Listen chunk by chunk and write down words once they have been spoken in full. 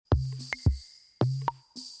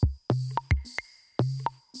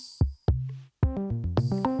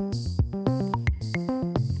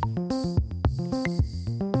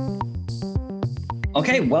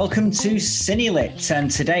Okay, welcome to Cinelit, and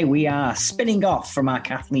today we are spinning off from our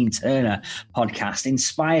Kathleen Turner podcast,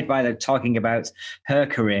 inspired by the talking about her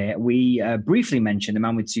career. We briefly mentioned The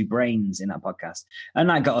Man with Two Brains in that podcast, and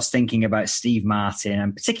that got us thinking about Steve Martin,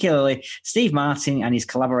 and particularly Steve Martin and his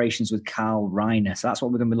collaborations with Carl Reiner. So that's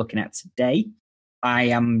what we're going to be looking at today. I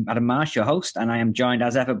am Adam Marsh, your host, and I am joined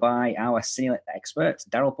as ever by our Cinelit expert,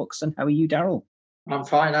 Daryl Buxton. How are you, Daryl? I'm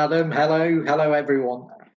fine, Adam. Hello, everyone.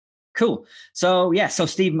 Cool. So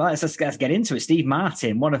Steve, let's get into it. Steve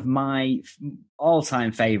Martin, one of my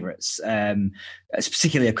all-time favorites,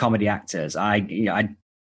 particularly of comedy actors. I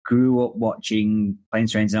grew up watching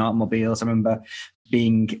Planes, Trains and Automobiles. I remember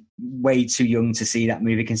being way too young to see that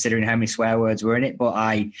movie, considering how many swear words were in it. But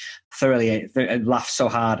I thoroughly laughed so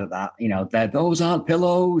hard at that. You know, those aren't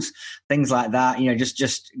pillows, things like that. You know,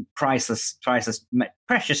 just priceless,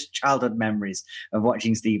 precious childhood memories of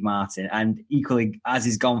watching Steve Martin. And equally, as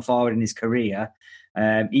he's gone forward in his career,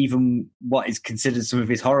 even what is considered some of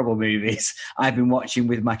his horrible movies, I've been watching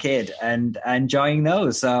with my kid and enjoying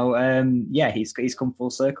those. So he's come full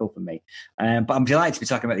circle for me. But I'm delighted to be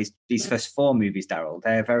talking about these first four movies, Daryl.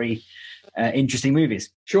 They're very interesting movies.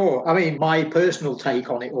 Sure. I mean, my personal take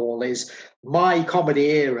on it all is my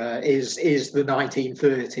comedy era is the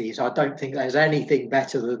 1930s. I don't think there's anything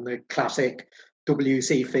better than the classic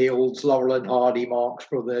W.C. Fields, Laurel and Hardy, Marx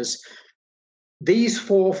Brothers. These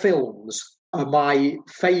four films are my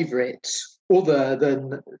favourites other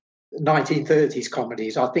than 1930s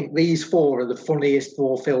comedies. I think these four are the funniest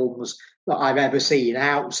four films that I've ever seen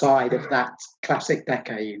outside of that classic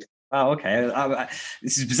decade. Oh, okay.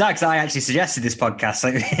 This is bizarre because I actually suggested this podcast.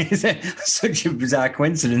 It's such a bizarre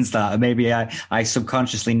coincidence that maybe I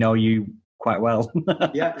subconsciously know you quite well.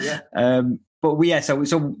 Yeah. But so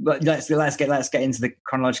let's get into the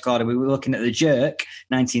chronological order. We were looking at The Jerk,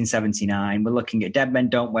 1979. We're looking at Dead Men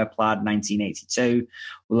Don't Wear Plaid, 1982.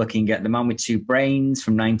 We're looking at The Man with Two Brains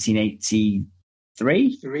from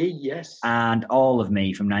 1983. Yes. And All of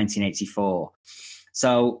Me from 1984.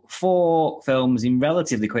 So four films in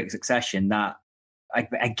relatively quick succession that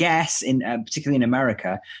I guess, particularly in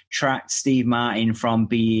America, tracked Steve Martin from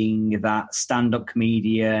being that stand-up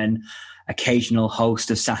comedian, occasional host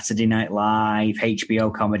of Saturday Night Live,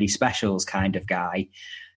 HBO comedy specials kind of guy,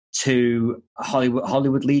 to a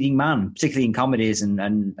Hollywood leading man, particularly in comedies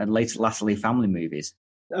and latterly family movies.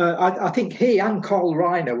 I think he and Carl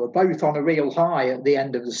Reiner were both on a real high at the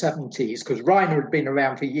end of the 70s, because Reiner had been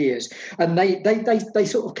around for years, and they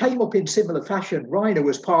sort of came up in similar fashion. Reiner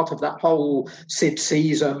was part of that whole Sid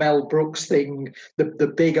Caesar, Mel Brooks thing,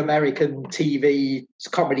 the big American TV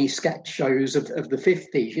comedy sketch shows of the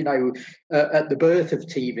 50s, you know, at the birth of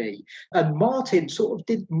TV. And Martin sort of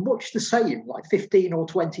did much the same, like 15 or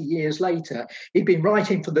 20 years later. He'd been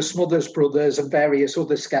writing for the Smothers Brothers and various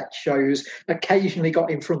other sketch shows, occasionally got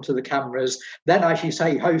in front of the cameras, then, as you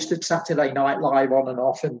say, hosted Saturday Night Live on and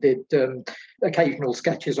off and did occasional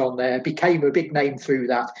sketches on there, became a big name through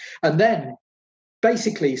that, and then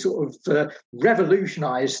basically sort of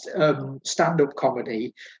revolutionised stand-up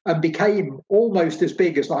comedy and became almost as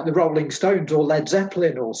big as like the Rolling Stones or Led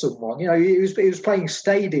Zeppelin or someone. You know, he was playing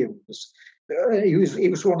stadiums. He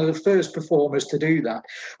was one of the first performers to do that.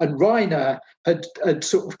 And Reiner had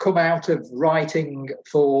sort of come out of writing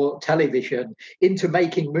for television into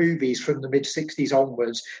making movies from the mid-60s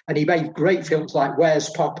onwards. And he made great films like Where's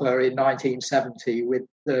Popper in 1970 with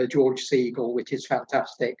George Segal, which is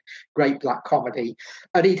fantastic, great black comedy.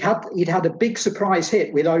 And he'd had a big surprise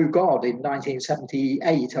hit with Oh God in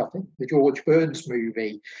 1978, I think, the George Burns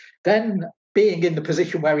movie. Then, being in the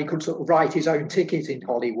position where he could sort of write his own ticket in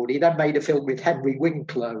Hollywood, he then made a film with Henry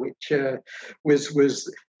Winkler, which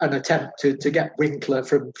was an attempt to get Winkler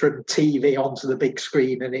from TV onto the big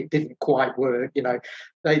screen, and it didn't quite work. You know,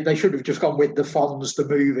 they should have just gone with The Fonz, the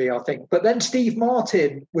movie, I think. But then Steve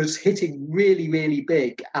Martin was hitting really, really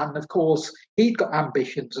big, and of course he'd got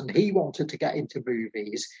ambitions and he wanted to get into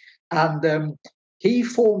movies, and he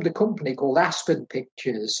formed a company called Aspen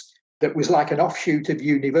Pictures that was like an offshoot of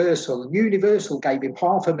Universal. And Universal gave him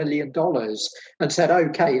 $500,000 and said,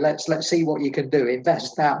 okay, let's see what you can do,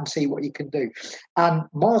 invest that and see what you can do. And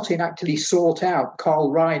Martin actually sought out Carl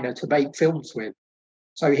Reiner to make films with.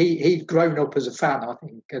 So he'd grown up as a fan, I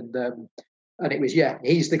think. And it was,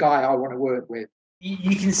 he's the guy I want to work with.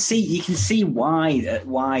 You can see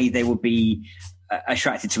why they would be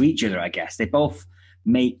attracted to each other, I guess. They both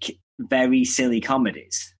make very silly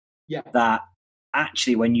comedies that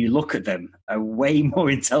actually, when you look at them, are way more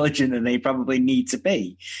intelligent than they probably need to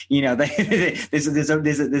be. You know, there's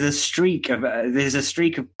a streak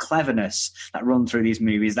of cleverness that run through these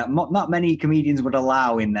movies that not many comedians would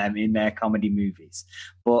allow in their comedy movies,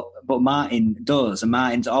 but Martin does, and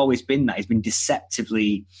Martin's always been that. He's been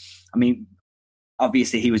deceptively. I mean,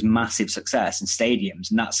 obviously, he was massive success in stadiums,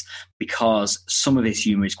 and that's because some of his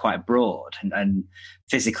humor is quite broad and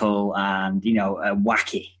physical and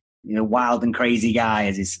wacky. Wild and crazy guy,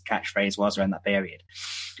 as his catchphrase was around that period.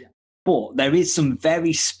 Yeah. But there is some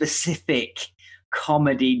very specific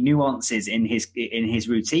comedy nuances in his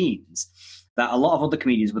routines that a lot of other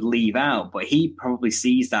comedians would leave out, but he probably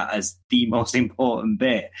sees that as the most important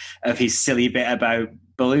bit of his silly bit about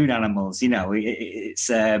balloon animals. It's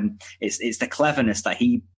the cleverness that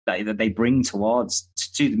they bring towards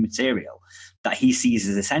to the material that he sees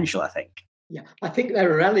as essential, I think. Yeah, I think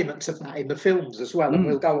there are elements of that in the films as well, and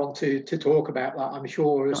we'll go on to talk about that, I'm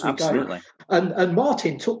sure, as we go. And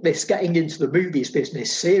Martin took this getting into the movies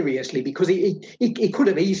business seriously, because he could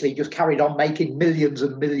have easily just carried on making millions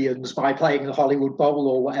and millions by playing the Hollywood Bowl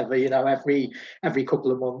or whatever, every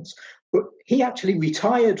couple of months. But he actually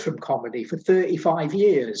retired from comedy for 35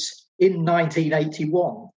 years in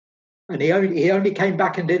 1981. And he only came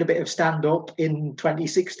back and did a bit of stand-up in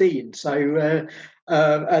 2016. So,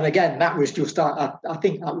 and again, that was just, I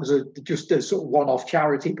think that was just a sort of one-off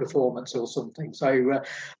charity performance or something. So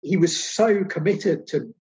he was so committed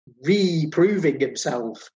to reproving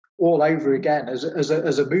himself all over again as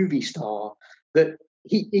a movie star that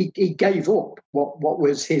he gave up what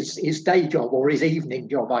was his day job, or his evening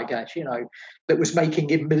job, I guess, that was making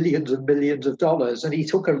him millions and millions of dollars, and he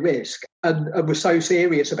took a risk and was so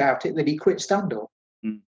serious about it that he quit stand-up.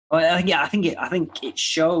 Well, yeah, I think it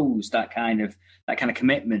shows that kind of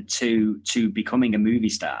commitment to becoming a movie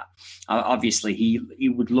star. Obviously, he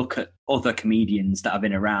would look at other comedians that have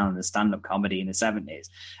been around the stand-up comedy in the 70s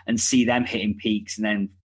and see them hitting peaks, and then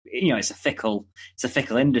it's a fickle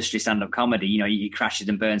industry, stand-up comedy. It crashes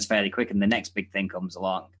and burns fairly quick, and the next big thing comes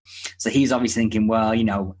along. So he's obviously thinking, well,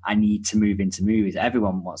 I need to move into movies.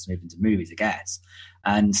 Everyone wants to move into movies, I guess.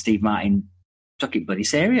 And Steve Martin took it bloody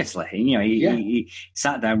seriously. He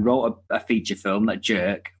sat down, wrote a feature film, that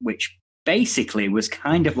Jerk, which basically was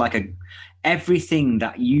kind of like everything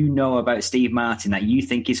that about Steve Martin, that you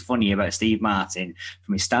think is funny about Steve Martin,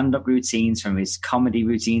 from his stand-up routines, from his comedy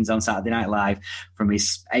routines on Saturday Night Live, from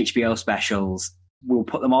his HBO specials. We'll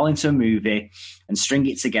put them all into a movie and string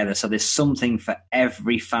it together so there's something for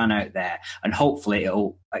every fan out there, and hopefully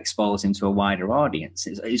it'll expose him to a wider audience.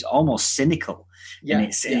 It's almost cynical in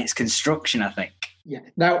its construction, I think. Yeah.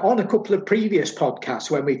 Now, on a couple of previous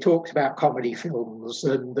podcasts, when we talked about comedy films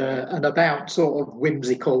and about sort of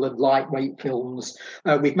whimsical and lightweight films,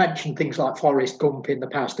 we've mentioned things like Forrest Gump in the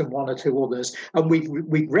past and one or two others, and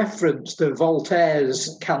we've referenced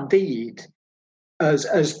Voltaire's Candide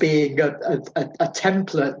as being a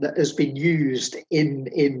template that has been used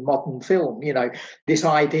in modern film. This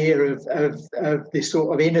idea of this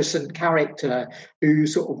sort of innocent character who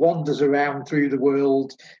sort of wanders around through the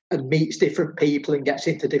world and meets different people and gets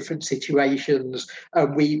into different situations,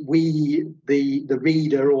 and we the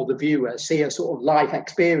reader or the viewer see a sort of life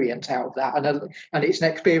experience out of that, and it's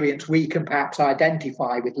an experience we can perhaps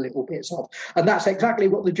identify with little bits of, and that's exactly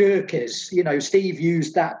what The Jerk is. Steve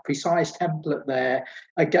used that precise template there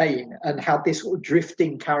again and had this sort of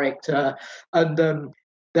drifting character, and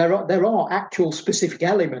there are actual specific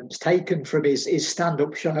elements taken from his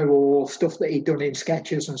stand-up show or stuff that he'd done in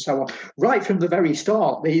sketches and so on. Right from the very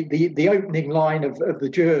start, the opening line of The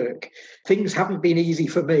Jerk, things haven't been easy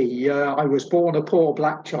for me. I was born a poor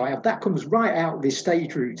black child. That comes right out of his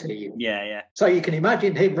stage routine. Yeah. So you can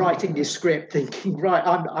imagine him writing his script thinking, right,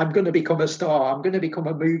 I'm going to become a star. I'm going to become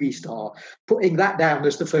a movie star. Putting that down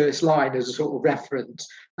as the first line as a sort of reference.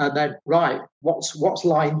 And then, right, what's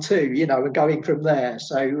line two, and going from there.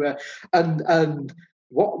 So, and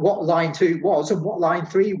what line two was and what line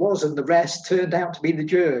three was, and the rest turned out to be The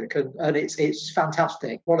Jerk, and it's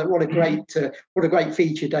fantastic. What a great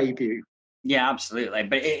feature debut. Yeah, absolutely.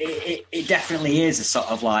 But it definitely is a sort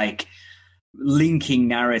of like linking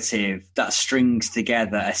narrative that strings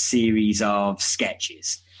together a series of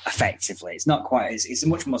sketches. Effectively, it's not quite. It's a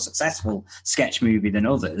much more successful sketch movie than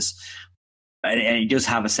others. And it does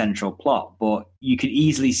have a central plot, but you could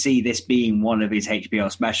easily see this being one of his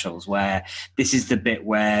HBO specials, where this is the bit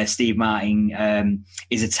where Steve Martin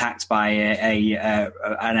is attacked by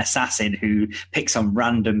an assassin who picks on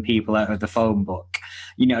random people out of the phone book.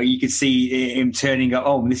 You know, you could see him turning up,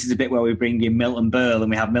 oh, this is a bit where we bring in Milton Berle, and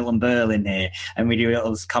we have Milton Berle in here, and we do a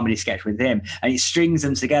little comedy sketch with him. And it strings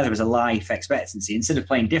them together as a life expectancy. Instead of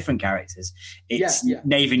playing different characters, it's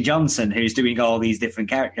Nathan Johnson who's doing all these different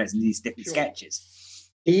characters and these different sketches.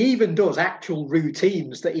 He even does actual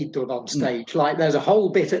routines that he'd done on stage. Like there's a whole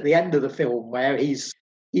bit at the end of the film where he's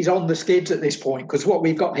on the skids at this point, because what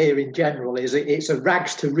we've got here in general is it's a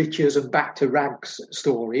rags to riches and back to rags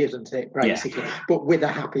story, isn't it, basically, but with a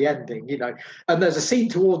happy ending, you know. And there's a scene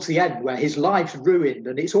towards the end where his life's ruined,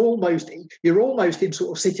 and you're almost in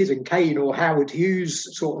sort of Citizen Kane or Howard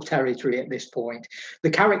Hughes sort of territory at this point.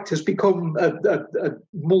 The character's become a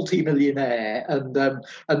multi-millionaire,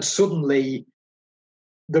 and suddenly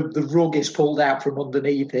the rug is pulled out from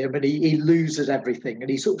underneath him, and he loses everything, and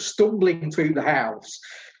he's sort of stumbling through the house,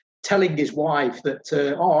 telling his wife that,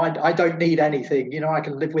 I don't need anything, you know, I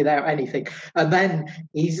can live without anything. And then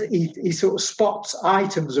he sort of spots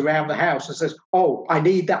items around the house and says, oh, I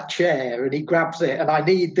need that chair, and he grabs it, and I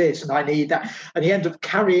need this, and I need that. And he ends up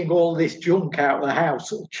carrying all this junk out of the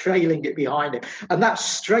house, sort of trailing it behind him. And that's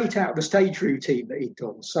straight out of the stage routine that he'd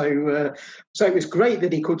done. So it was great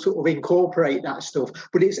that he could sort of incorporate that stuff.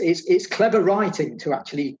 But it's clever writing to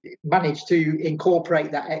actually manage to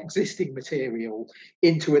incorporate that existing material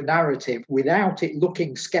into a narrative without it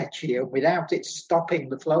looking sketchy and without it stopping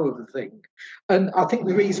the flow of the thing. And I think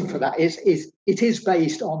the reason for that is it is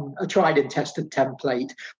based on a tried and tested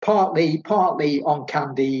template, partly on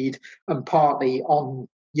Candide and partly on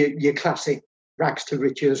your classic rags to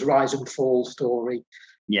riches, rise and fall story.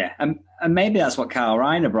 Yeah, and maybe that's what Carl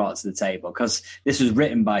Reiner brought to the table, because this was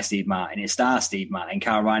written by Steve Martin, it stars Steve Martin,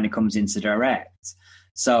 Carl Reiner comes in to direct.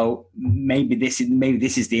 So maybe this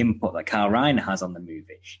is the input that Carl Reiner has on the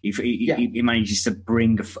movie. He manages to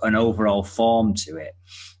bring an overall form to it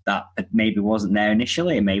that maybe wasn't there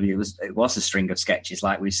initially, and maybe it was a string of sketches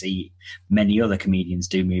like we see many other comedians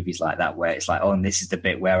do movies like that, where it's like, oh, and this is the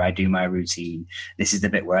bit where I do my routine. This is the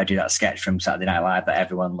bit where I do that sketch from Saturday Night Live that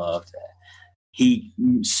everyone loved. He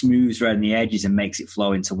smooths around the edges and makes it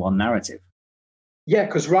flow into one narrative. Yeah,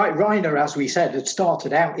 because Reiner, as we said, had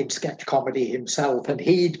started out in sketch comedy himself, and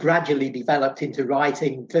he'd gradually developed into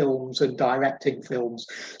writing films and directing films.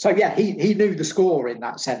 So, yeah, he knew the score in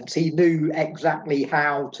that sense. He knew exactly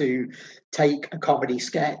how to take a comedy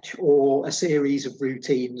sketch or a series of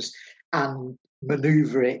routines and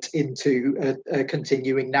maneuver it into a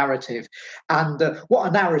continuing narrative. And what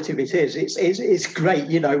a narrative it is! It's great.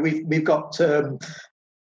 You know, we've got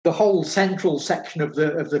the whole central section of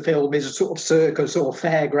the film is a sort of circus or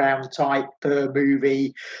fairground type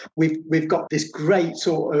movie. We've got this great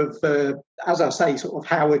sort of, as I say, sort of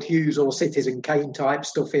Howard Hughes or Citizen Kane type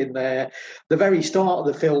stuff in there. The very start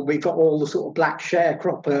of the film, we've got all the sort of black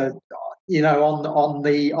sharecropper, you know, on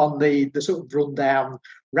the sort of rundown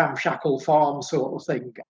ramshackle farm sort of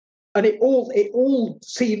thing. And it all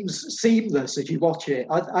seems seamless as you watch it.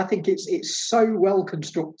 I think it's so well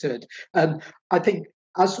constructed, and I think,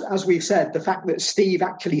 as we've said, the fact that Steve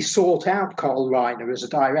actually sought out Carl Reiner as a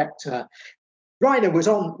director. Reiner was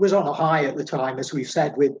on a high at the time, as we've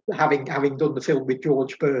said, with having done the film with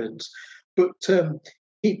George Burns, but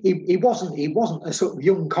he wasn't a sort of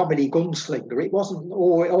young comedy gunslinger. It wasn't,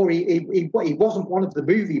 or he wasn't one of the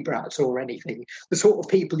movie brats or anything. The sort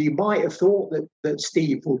of people you might have thought that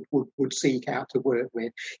Steve would seek out to work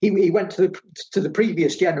with. He went to the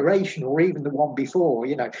previous generation, or even the one before.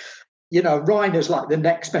 You know, Reiner's like the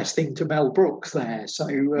next best thing to Mel Brooks there. So,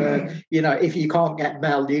 you know, if you can't get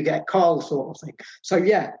Mel, you get Carl sort of thing. So,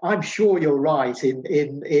 yeah, I'm sure you're right in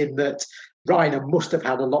that Reiner must have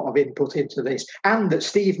had a lot of input into this, and that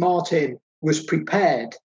Steve Martin was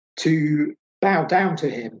prepared to bow down to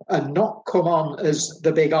him and not come on as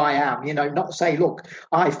the big I am, you know, not say, look,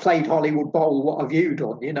 I've played Hollywood Bowl, what have you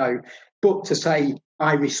done, you know, but to say,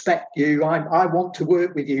 I respect you. I want to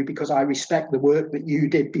work with you because I respect the work that you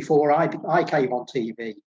did before I came on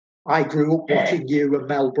TV. I grew up watching you and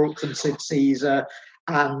Mel Brooks and Sid Caesar,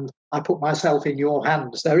 and I put myself in your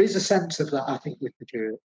hands. There is a sense of that, I think, with the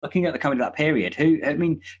jury. Looking at the comedy of that period,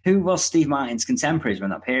 who was Steve Martin's contemporaries in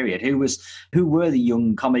that period? Who were the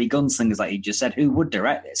young comedy gunslingers, like you just said? Who would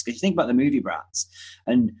direct this? Because you think about the movie brats,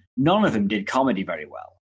 and none of them did comedy very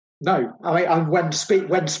well. No, I mean, when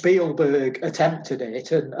Spielberg attempted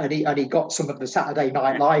it, and he got some of the Saturday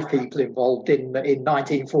Night Live people involved in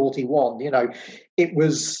 1941, you know, it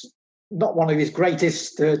was not one of his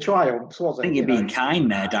greatest triumphs, was it? I think you're being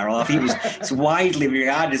kind there, Daryl. I think it's widely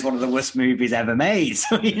regarded as one of the worst movies ever made.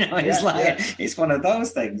 So it's it's one of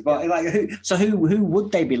those things. But who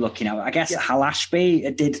would they be looking at? I guess Hal Ashby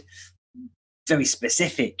did very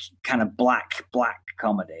specific kind of black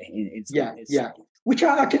comedy. Which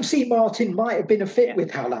I can see Martin might have been a fit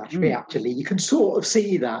with Hal Ashby, actually. You can sort of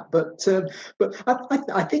see that. But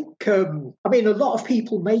I think, a lot of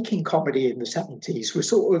people making comedy in the 70s were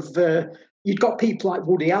sort of, you'd got people like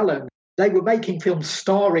Woody Allen. They were making films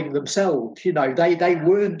starring themselves. They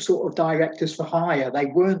weren't sort of directors for hire. They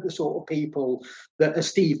weren't the sort of people that a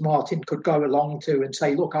Steve Martin could go along to and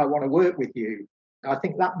say, look, I want to work with you. I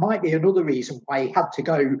think that might be another reason why he had to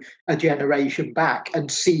go a generation back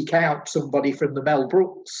and seek out somebody from the Mel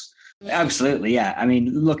Brooks. Absolutely, yeah. I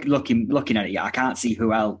mean, looking at it, I can't see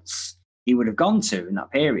who else he would have gone to in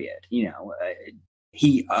that period.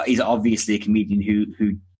 He is obviously a comedian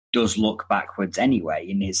who does look backwards anyway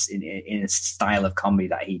in his style of comedy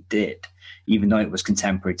that he did. Even though it was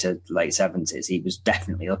contemporary to the late 70s, he was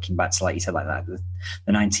definitely looking back to, like you said, like that the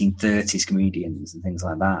 1930s comedians and things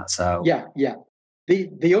like that. So yeah.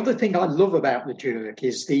 The other thing I love about The Jerk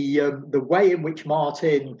is the way in which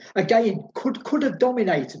Martin, again, could have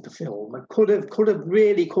dominated the film and could have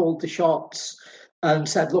really called the shots and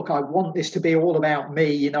said, look, I want this to be all about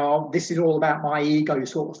me, this is all about my ego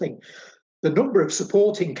sort of thing. The number of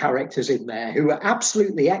supporting characters in there who are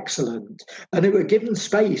absolutely excellent and who are given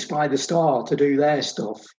space by the star to do their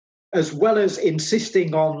stuff, as well as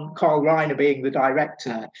insisting on Carl Reiner being the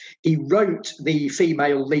director, he wrote the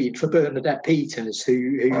female lead for Bernadette Peters,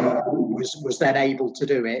 who was then able to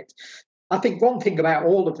do it. I think one thing about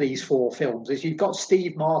all of these four films is you've got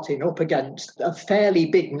Steve Martin up against a fairly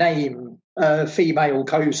big name female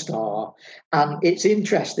co-star. And it's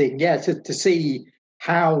interesting, to see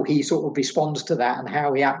how he sort of responds to that and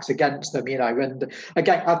how he acts against them, And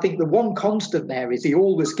again, I think the one constant there is he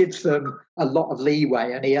always gives them a lot of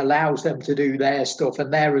leeway and he allows them to do their stuff,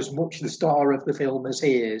 and they're as much the star of the film as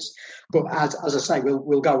he is. But as I say,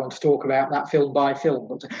 we'll go on to talk about that film by film.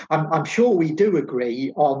 But I'm sure we do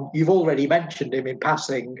agree on, you've already mentioned him in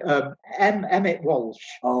passing, Emmett Walsh.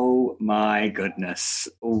 Oh my goodness.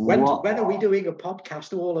 When are we doing a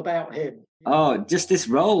podcast all about him? Oh, just this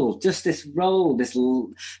role. If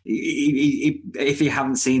you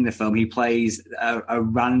haven't seen the film, he plays a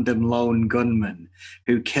random lone gunman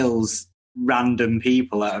who kills random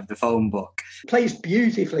people out of the phone book. Plays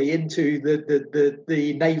beautifully into the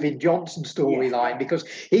Navin Johnson storyline, because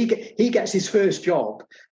he gets his first job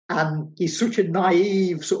and he's such a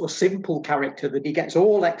naive, sort of simple character that he gets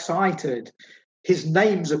all excited. His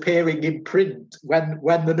name's appearing in print when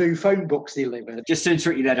the new phone book's delivered. Just to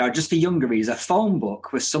interrupt you there, just for younger readers, a phone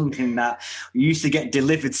book was something that used to get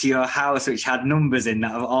delivered to your house, which had numbers in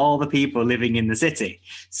that of all the people living in the city.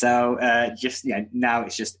 So now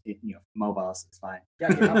it's just mobiles. It's fine.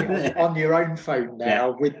 On your own phone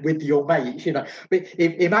now with your mates. But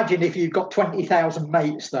imagine if you've got 20,000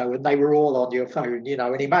 mates though, and they were all on your phone.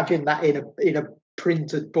 And imagine that in a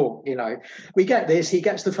printed book. We get this. He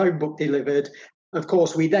gets the phone book delivered. Of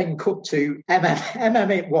course, we then cut to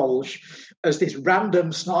Emmett Walsh as this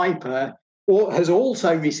random sniper, or has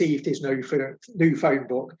also received his new phone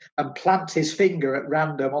book and plants his finger at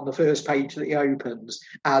random on the first page that he opens,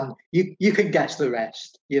 and you can guess the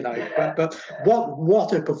rest. But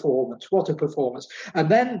what a performance! What a performance! And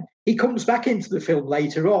then he comes back into the film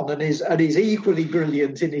later on and is equally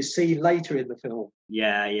brilliant in his scene later in the film.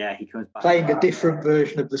 Yeah, he comes back playing a different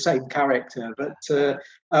version of the same character. But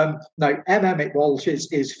Emmett Walsh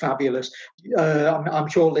is fabulous. I'm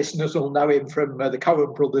sure listeners will know him from the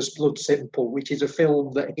Coen Brothers' Blood Simple, which is a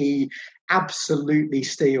film that he absolutely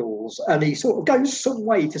steals, and he sort of goes some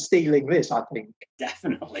way to stealing this, I think.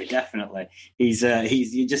 Definitely. He's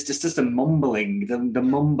just a mumbling, the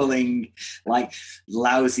mumbling, like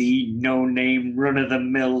lousy, no-name,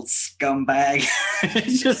 run-of-the-mill scumbag.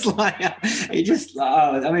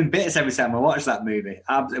 I'm in bits every time I watch that movie,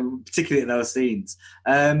 particularly at those scenes.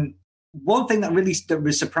 One thing that really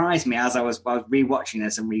surprised me as I was rewatching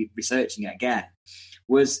this and researching it again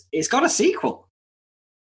was it's got a sequel.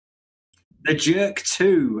 The Jerk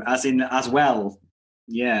 2, as well.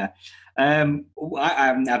 Yeah.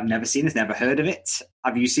 I've never seen this, never heard of it.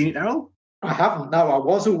 Have you seen it, Errol? I haven't, no. I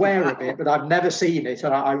was aware of it, but I've never seen it.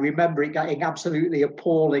 And I remember it getting absolutely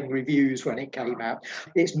appalling reviews when it came out.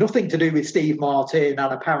 It's nothing to do with Steve Martin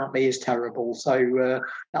and apparently is terrible. So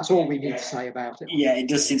that's all we need to say about it. Yeah, it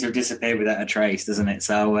does seem to have disappeared without a trace, doesn't it?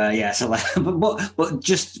 So, but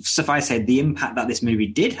just suffice to say, the impact that this movie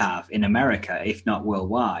did have in America, if not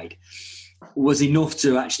worldwide, was enough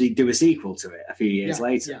to actually do a sequel to it a few years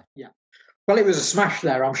later. Yeah. Well, it was a smash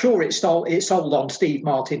there. I'm sure it sold on Steve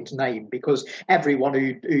Martin's name, because everyone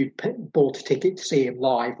who bought a ticket to see him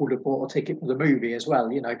live would have bought a ticket for the movie as well,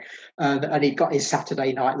 and he got his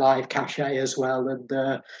Saturday Night Live cachet as well.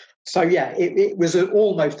 And so, yeah, it was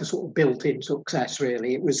almost a sort of built-in success,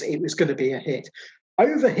 really. It was going to be a hit.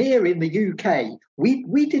 Over here in the UK,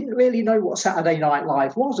 we didn't really know what Saturday Night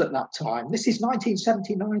Live was at that time. This is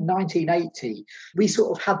 1979, 1980. We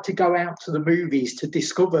sort of had to go out to the movies to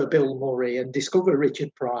discover Bill Murray and discover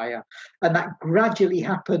Richard Pryor. And that gradually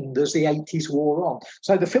happened as the 80s wore on.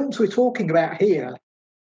 So the films we're talking about here,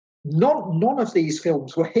 none of these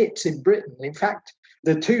films were hits in Britain. In fact,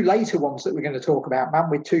 the two later ones that we're going to talk about, Man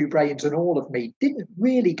with Two Brains and All of Me, didn't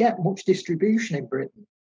really get much distribution in Britain.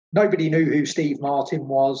 Nobody knew who Steve Martin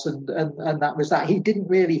was, and that was that. He didn't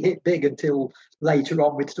really hit big until later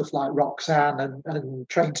on with stuff like Roxanne and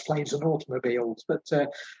Trains, Planes and Automobiles. But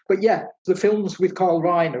yeah, the films with Carl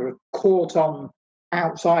Reiner have caught on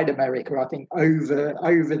outside America, I think,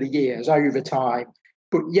 over the years, over time.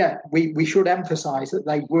 But yeah, we should emphasise that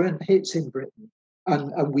they weren't hits in Britain,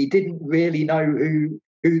 and we didn't really know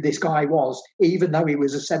who this guy was, even though he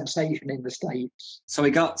was a sensation in the States. So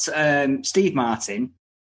we got Steve Martin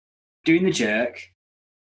doing The Jerk,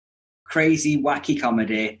 crazy, wacky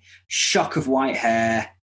comedy, shock of white hair,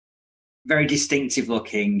 very distinctive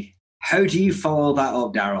looking. How do you follow that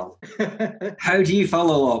up, Daryl? How do you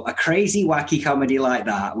follow up a crazy, wacky comedy like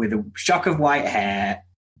that with a shock of white hair?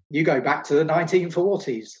 You go back to the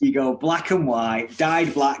 1940s. You go black and white,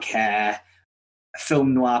 dyed black hair,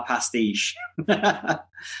 film noir pastiche.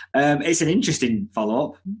 It's an interesting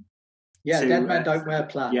follow-up. Yeah, Dead Men Don't Wear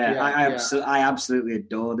Plaid. Yeah, I absolutely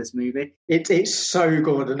adore this movie. It's so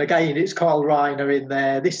good. And again, it's Carl Reiner in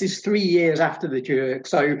there. This is 3 years after The Jerk.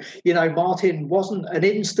 So, Martin wasn't an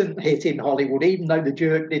instant hit in Hollywood, even though The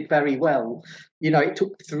Jerk did very well. It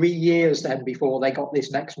took 3 years then before they got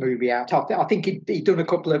this next movie out. I think he'd done a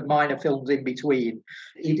couple of minor films in between.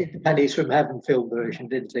 He did the Pennies from Heaven film version,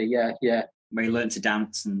 didn't he? Yeah. Where he learned to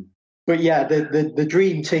dance and... But yeah, the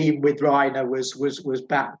dream team with Reiner was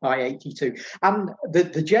back by 82, and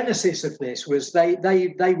the genesis of this was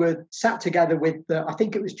they were sat together with I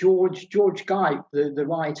think it was George Guy, the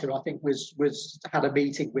writer, I think was had a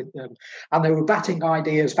meeting with them, and they were batting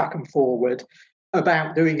ideas back and forward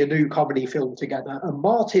about doing a new comedy film together. And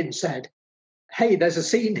Martin said, "Hey, there's a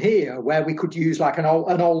scene here where we could use like an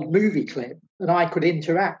old movie clip, and I could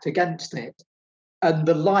interact against it." And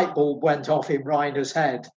the light bulb went off in Reiner's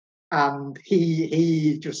head. And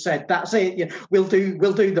he just said, "That's it. We'll do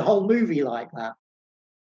the whole movie like that."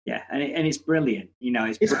 Yeah, and it's brilliant.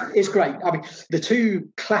 It's great. I mean, the two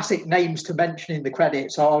classic names to mention in the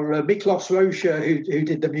credits are Miklos Rozsa, who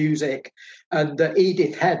did the music, and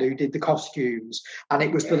Edith Head, who did the costumes. And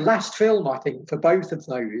it was the last film, I think, for both of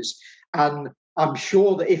those. And I'm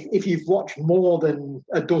sure that if you've watched more than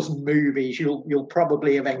a dozen movies, you'll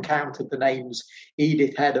probably have encountered the names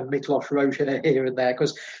Edith Head and Miklos Rozsa here and there,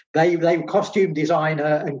 because they were costume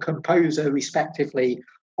designer and composer respectively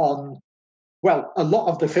on, well, a lot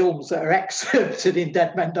of the films that are excerpted in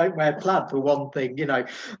Dead Men Don't Wear Plaid, for one thing.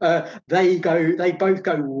 They both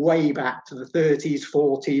go way back to the 30s,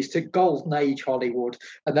 40s, to golden age Hollywood,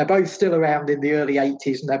 and they're both still around in the early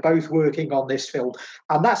 80s, and they're both working on this film.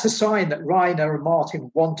 And that's a sign that Reiner and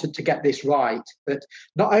Martin wanted to get this right, that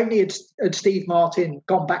not only had Steve Martin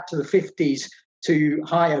gone back to the 50s to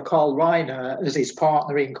hire Carl Reiner as his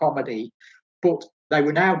partner in comedy, but they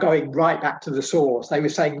were now going right back to the source. They were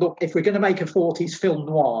saying, look, if we're going to make a 40s film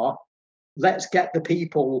noir, let's get the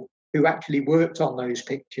people who actually worked on those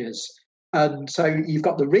pictures. And so you've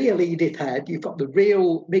got the real Edith Head, you've got the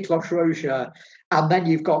real Miklos Rozsa, and then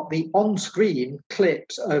you've got the on-screen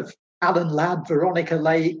clips of Alan Ladd, Veronica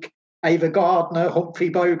Lake, Ava Gardner, Humphrey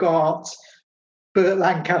Bogart, Burt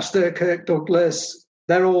Lancaster, Kirk Douglas.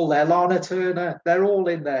 They're all there. Lana Turner, they're all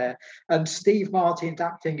in there. And Steve Martin's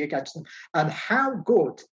acting against them. And how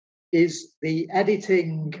good is the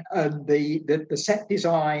editing and the set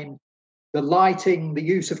design, the lighting, the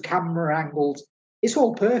use of camera angles? It's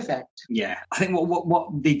all perfect. Yeah. I think what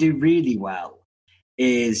they do really well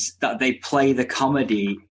is that they play the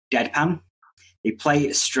comedy deadpan. They play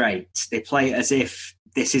it straight. They play it as if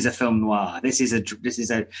this is a film noir. This is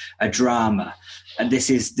a drama, and this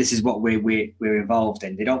is what we're involved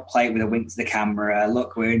in. They don't play it with a wink to the camera.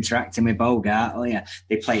 Look, we're interacting with Bogart. Oh yeah,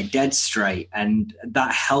 they play it dead straight, and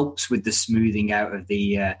that helps with the smoothing out of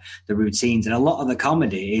the routines. And a lot of the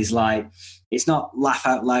comedy is like, it's not laugh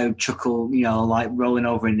out loud, chuckle, like rolling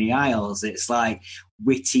over in the aisles. It's like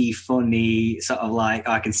witty, funny, sort of like,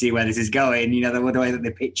 I can see where this is going. You know, the way that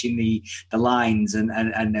they're pitching the lines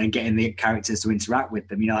and getting the characters to interact with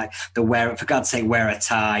them. You know, like for God's sake, wear a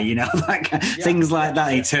tie. You know, like things like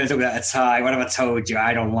that. He turns up without a tie. What have I told you?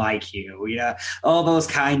 I don't like you. You know, all those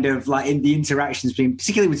kind of like in the interactions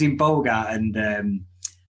particularly between Bogart and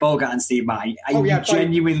Steve Martin. You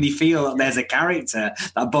genuinely feel that there's a character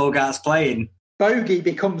that Bogart's playing. Bogey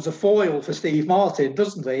becomes a foil for Steve Martin,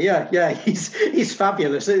 doesn't he? Yeah, he's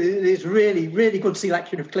fabulous. It's really, really good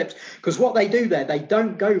selection of clips, because what they do there, they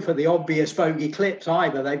don't go for the obvious Bogey clips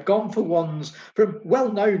either. They've gone for ones from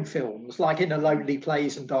well-known films, like In a Lonely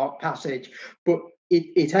Place and Dark Passage, but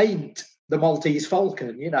it ain't the Maltese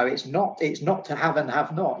Falcon. You know, it's not to have and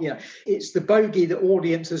have not. You know, it's the Bogey that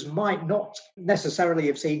audiences might not necessarily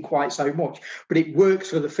have seen quite so much, but it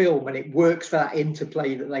works for the film and it works for that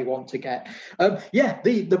interplay that they want to get.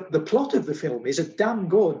 The plot of the film is a damn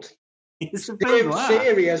good, it's a film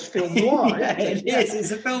serious film noir. It is.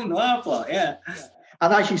 It's a film noir plot. Yeah.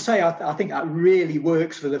 And as you say, I think that really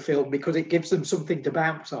works for the film because it gives them something to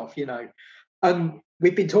bounce off. You know, and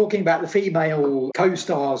we've been talking about the female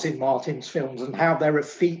co-stars in Martin's films and how they're a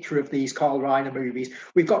feature of these Carl Reiner movies.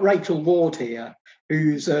 We've got Rachel Ward here,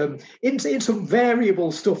 who's in some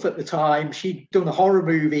variable stuff at the time. She'd done a horror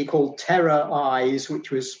movie called Terror Eyes, which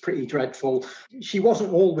was pretty dreadful. She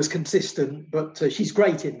wasn't always consistent, but she's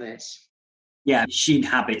great in this. Yeah, she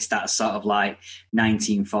inhabits that sort of like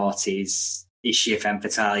 1940s, is she a femme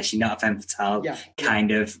fatale, is she not a femme fatale kind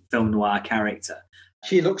of film noir character.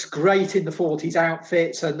 She looks great in the 40s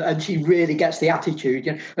outfits and she really gets the attitude,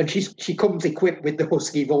 you know, and she comes equipped with the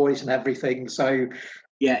husky voice and everything. So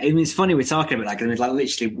yeah, I mean, it's funny we're talking about that because like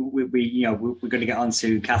literally we're going to get on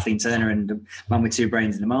to Kathleen Turner and The Man with Two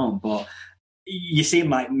Brains in a moment, but you seem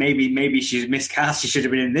like maybe she's miscast. She should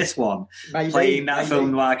have been in this one, playing that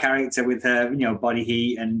film noir character with her, you know, body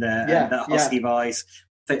heat and that husky voice.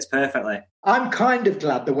 Fits perfectly. I'm kind of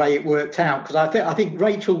glad the way it worked out because I think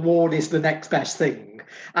Rachel Ward is the next best thing.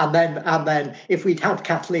 And then if we'd had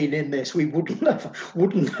Kathleen in this, we wouldn't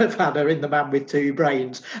have had her in The Man with Two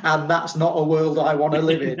Brains, and that's not a world I want to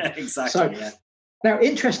live in. Exactly. So, now,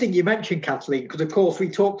 interesting you mentioned Kathleen, because, of course, we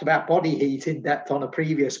talked about body heat in depth on a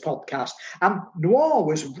previous podcast, and noir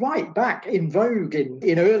was right back in vogue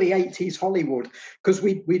in early 80s Hollywood, because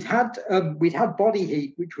we'd had Body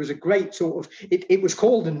Heat, which was a great sort of, it was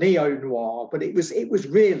called a neo-noir, but it was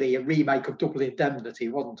really a remake of Double Indemnity,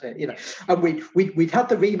 wasn't it? You know, and we'd had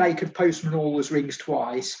the remake of Postman Always Rings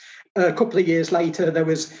Twice. A couple of years later, there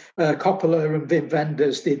was Coppola and Wim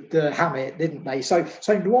Wenders did Hammett, didn't they? So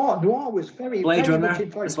noir was very Blade very Runner much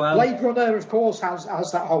involved. as well. Blade Runner, of course, has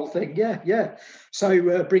that whole thing. Yeah.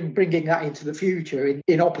 So bringing that into the future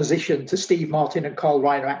in opposition to Steve Martin and Carl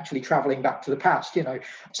Reiner actually travelling back to the past, you know.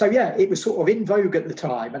 So yeah, it was sort of in vogue at the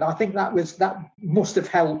time, and I think that must have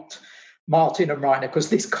helped Martin and Reiner, because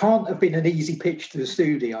this can't have been an easy pitch to the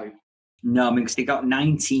studio. No, I mean, because they got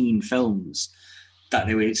 19 films that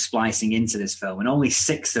they were splicing into this film, and only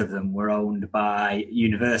 6 of them were owned by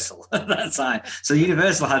Universal at that time. So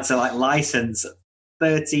Universal had to like license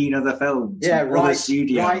 13 other films. Yeah, from right. Other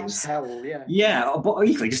studios. Right as hell, yeah. Yeah, but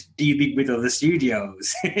equally just dealing with other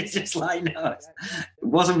studios. It's just like, no, it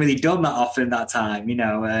wasn't really done that often that time, you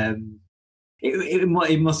know.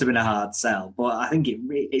 It must have been a hard sell, but I think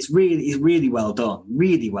it's really well done,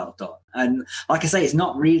 really well done. And like I say, it's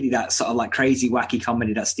not really that sort of like crazy, wacky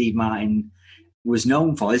comedy that Steve Martin was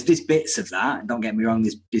known for. There's bits of that, don't get me wrong,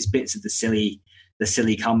 there's bits of the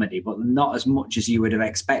silly comedy, but not as much as you would have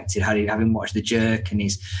expected having watched The Jerk and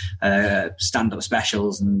his stand-up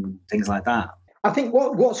specials and things like that. I think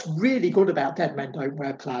what's really good about Dead Men Don't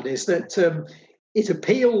Wear Plaid is that it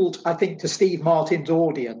appealed, I think, to Steve Martin's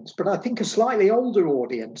audience, but I think a slightly older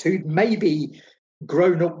audience who'd maybe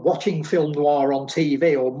grown up watching film noir on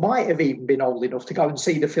TV, or might have even been old enough to go and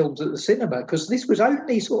see the films at the cinema, because this was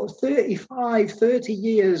only sort of 30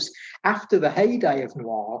 years after the heyday of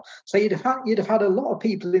noir. So you'd have had a lot of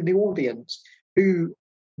people in the audience who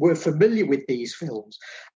were familiar with these films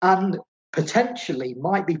and potentially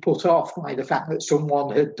might be put off by the fact that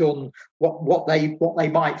someone had done what they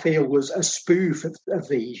might feel was a spoof of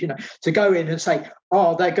these, you know, to go in and say,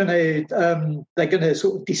 oh, they're going to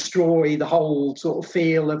sort of destroy the whole sort of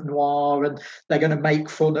feel of noir, and they're going to make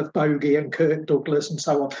fun of Bogey and Kirk Douglas and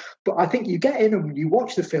so on. But I think you get in and you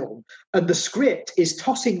watch the film, and the script is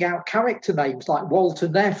tossing out character names like Walter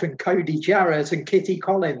Neff and Cody Jarrett and Kitty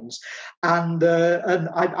Collins, and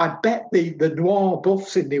I bet the noir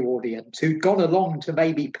buffs in the audience who'd gone along to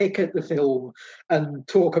maybe pick at the film and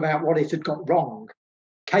talk about what it had got wrong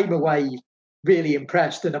came away really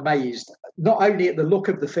impressed and amazed, not only at the look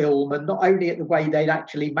of the film and not only at the way they'd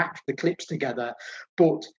actually matched the clips together,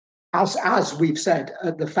 but as we've said,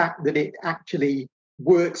 the fact that it actually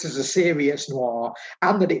works as a serious noir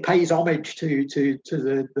and that it pays homage to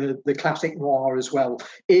the classic noir as well.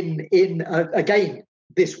 Again,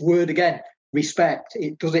 this word again, respect.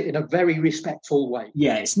 It does it in a very respectful way.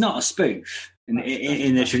 Yeah, it's not a spoof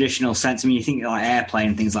in the traditional sense. I mean, you think like Airplane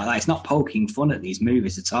and things like that. It's not poking fun at these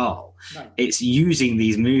movies at all. No. It's using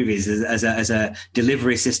these movies as a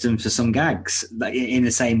delivery system for some gags in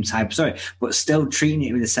the same type of story, but still treating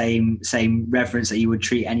it with the same reverence that you would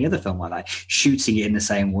treat any other film like that. Shooting it in the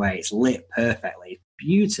same way. It's lit perfectly,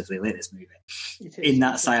 beautifully lit. This movie in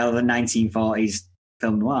that style of the 1940s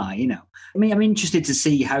film noir. You know. I mean, I'm interested to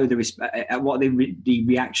see how what the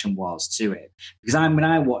reaction was to it, because when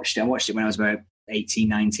I watched it when I was about 18,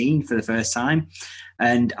 19 for the first time,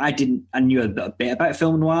 and I knew a bit about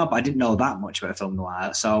film noir, but I didn't know that much about film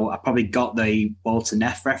noir. So I probably got the Walter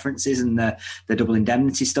Neff references and the Double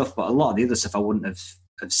Indemnity stuff, but a lot of the other stuff I wouldn't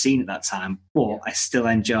have seen at that time. But I still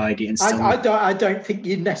enjoyed it, and still I don't think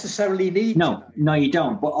you necessarily need. No, you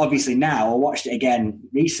don't. But obviously now I watched it again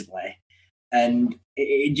recently. And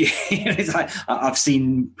it's like I've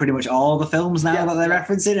seen pretty much all the films now that they're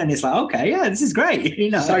referencing, and it's like, okay, yeah, this is great.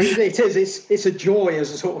 You know, so it is. It's a joy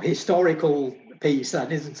as a sort of historical piece,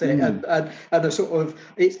 then, isn't it? And a sort of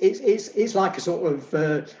it's like a sort of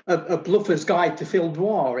a bluffer's guide to film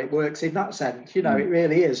noir. It works in that sense, you know. It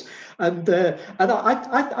really is. And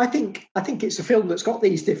I think it's a film that's got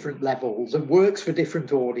these different levels and works for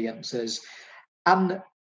different audiences, and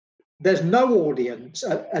there's no audience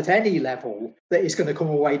at any level that is going to come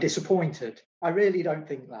away disappointed. I really don't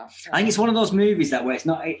think that. I think it's one of those movies that where it's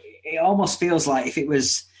not. It almost feels like if it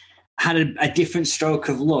had a different stroke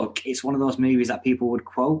of luck, it's one of those movies that people would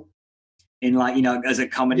quote in, like, you know, as a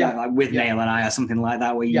comedy, like With Nail and I or something like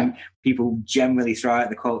that, where people generally throw out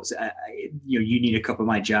the quotes. You need a cup of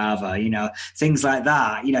my Java, you know, things like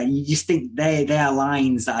that. You know, you just think they are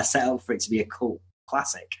lines that are set up for it to be a cult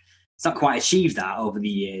classic. It's not quite achieved that over the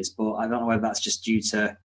years, but I don't know whether that's just due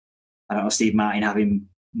to, Steve Martin having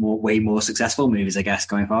way more successful movies, I guess,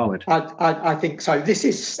 going forward. I think so. I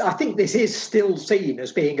think this is still seen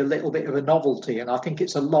as being a little bit of a novelty, and I think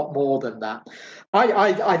it's a lot more than that.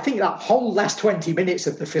 I think that whole last 20 minutes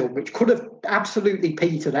of the film, which could have absolutely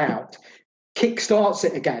petered out, kickstarts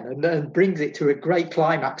it again and brings it to a great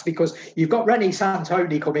climax, because you've got Rennie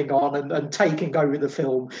Santoni coming on and taking over the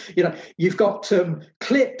film. You know, you've got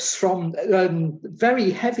clips from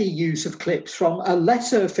very heavy use of clips from a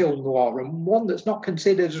lesser film noir, and one that's not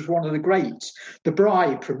considered as one of the greats, The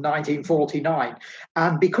Bride from 1949.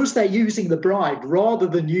 And because they're using The Bride rather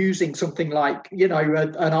than using something like, you know,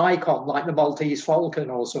 an icon like The Maltese Falcon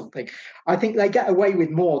or something, I think they get away with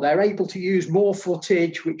more. They're able to use more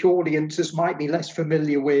footage, which audiences might be less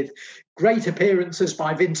familiar with. Great appearances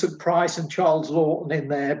by Vincent Price and Charles Lawton in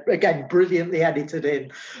there, again, brilliantly edited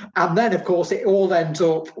in. And then, of course, it all ends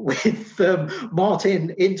up with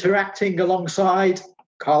Martin interacting alongside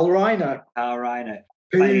Carl Reiner.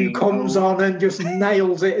 Who comes on and just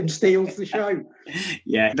nails it and steals the show.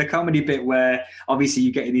 Yeah, the comedy bit where obviously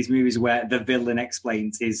you get in these movies where the villain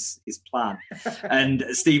explains his plan, and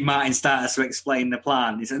Steve Martin starts to explain the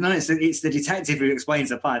plan. He says, "No, it's the detective who explains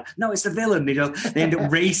the plan. No, it's the villain." They end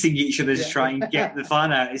up racing each other to try and get the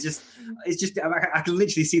plan out. It's just. I can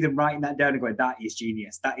literally see them writing that down and going, "That is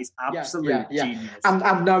genius. That is absolute genius."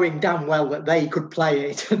 And knowing damn well that they could play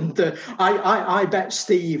it, and I bet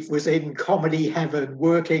Steve was in comedy heaven,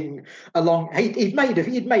 working along. He'd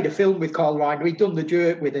made a film with Carl Reiner. He'd done The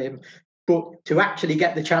Jerk with him, but to actually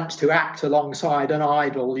get the chance to act alongside an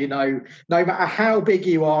idol, you know, no matter how big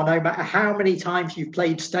you are, no matter how many times you've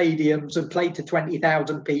played stadiums and played to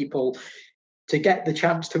 20,000 people, to get the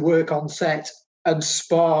chance to work on set and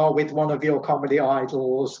spar with one of your comedy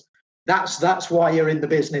idols, that's why you're in the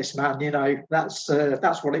business, man. You know, that's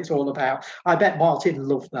what it's all about. I bet Martin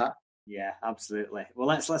loved that. Yeah, absolutely. Well,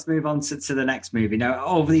 let's move on to the next movie. Now,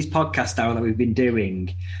 over these podcasts now that we've been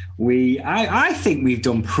doing, I think we've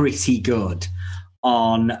done pretty good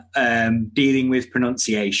on dealing with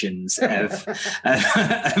pronunciations of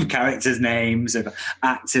characters' names, of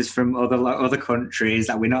actors from other countries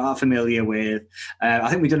that we're not familiar with. I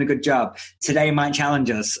think we've done a good job. Today might challenge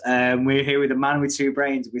us. We're here with a man with two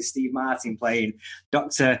brains, with Steve Martin playing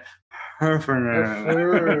Dr.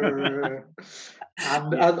 Herfner.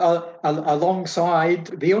 And alongside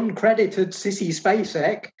the uncredited Sissy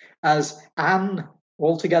Spacek as Anne,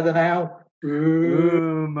 all together now,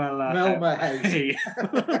 Melmahaze.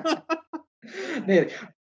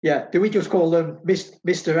 Yeah. Do we just call them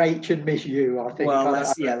Mr. H and Miss U? I think. Well,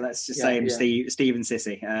 let's just say him Steve and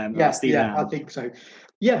Sissy. I think so.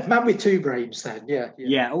 Yeah, Man with Two Brains. Then,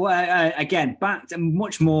 yeah. Well, again,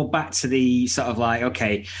 much more back to the sort of like,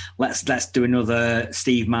 okay, let's do another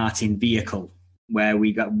Steve Martin vehicle where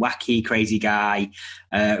we got wacky, crazy guy,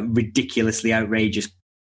 ridiculously outrageous,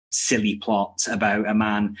 silly plot about a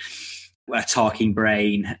man, a talking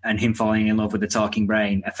brain, and him falling in love with the talking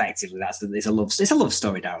brain. Effectively, it's a love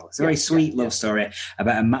story, Daryl. It's a very sweet love story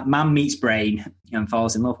about a man meets brain and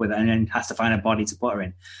falls in love with it, and then has to find a body to put her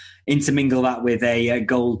in. Intermingle that with a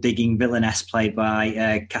gold digging villainess played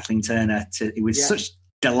by Kathleen Turner with such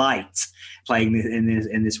delight playing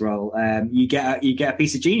in this role. You get a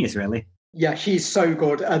piece of genius, really. Yeah, she's so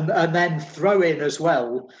good, and then throw in as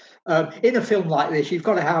well. In a film like this, you've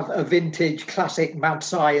got to have a vintage classic mad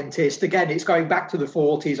scientist. Again, it's going back to the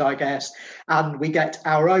 40s, I guess, and we get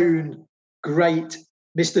our own great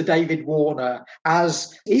Mr. David Warner,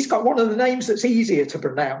 as he's got one of the names that's easier to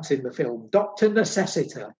pronounce in the film, Dr.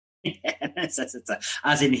 Necessiter. Necessiter,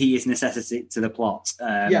 as in he is necessity to the plot.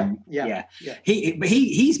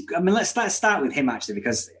 He's. I mean, let's start with him actually,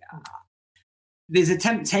 because there's a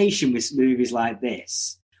temptation with movies like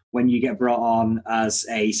this when you get brought on as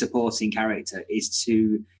a supporting character is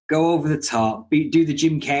to go over the top, do the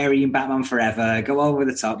Jim Carrey in Batman Forever, go over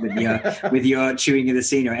the top with your chewing of the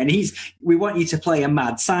scenery. And we want you to play a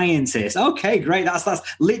mad scientist. Okay, great. That's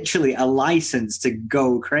literally a license to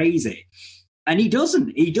go crazy. And he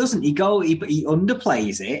doesn't. He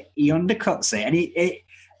underplays it. He undercuts it,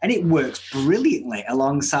 and it works brilliantly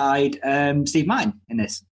alongside Steve Martin in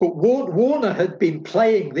this. But Warner had been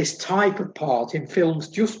playing this type of part in films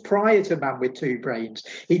just prior to Man with Two Brains.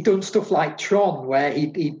 He'd done stuff like Tron, where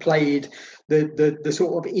he played the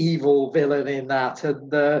sort of evil villain in that,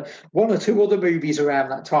 and one or two other movies around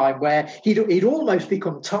that time where he'd almost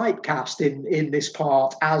become typecast in this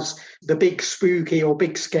part as the big spooky or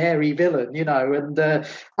big scary villain, and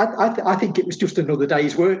I think it was just another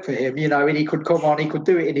day's work for him, and he could come on, he could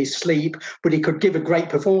do it in his sleep, but he could give a great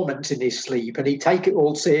performance in his sleep, and he'd take it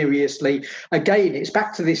all seriously. Again, it's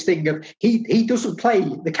back to this thing of he doesn't play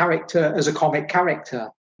the character as a comic character.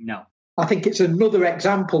 No. I think it's another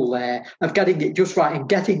example there of getting it just right and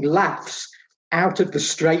getting laughs out of the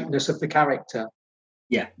straightness of the character.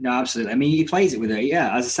 Yeah, no, absolutely. I mean, he plays it with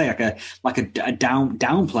as I say, like a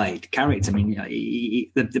downplayed character. I mean,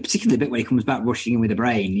 the particular bit when he comes back rushing in with the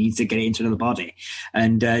brain, he needs to get it into another body.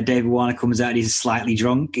 And David Warner comes out, and he's slightly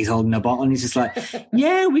drunk. He's holding a bottle, and he's just like,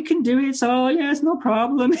 "Yeah, we can do it. So yeah, it's no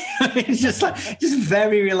problem." It's just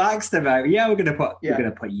very relaxed about. Yeah, we're gonna put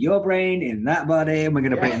your brain in that body, and we're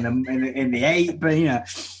gonna put it in the ape. But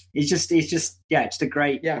It's just a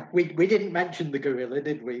great. Yeah, we didn't mention the gorilla,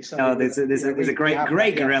 did we? So no, there's a great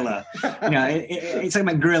gorilla. It's talking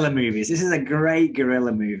about gorilla movies. This is a great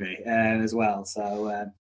gorilla movie as well. So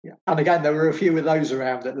and again, there were a few of those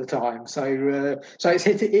around at the time. So it's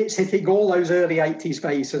hitting all those early 80s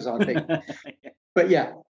faces, I think. But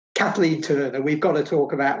yeah, Kathleen Turner. We've got to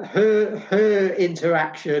talk about her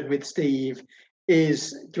interaction with Steve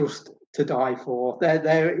is just to die for.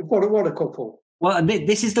 They're what a couple. Well,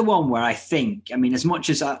 this is the one where I think, I mean, as much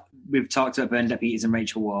as we've talked about Bernadette Peters and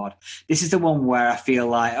Rachel Ward, this is the one where I feel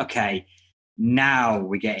like, okay, now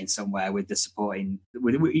we're getting somewhere with the supporting.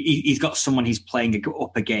 He's got someone he's playing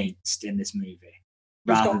up against in this movie,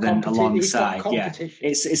 rather than alongside. Yeah,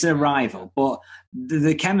 it's a rival, but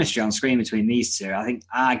the chemistry on screen between these two, I think,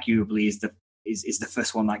 arguably is the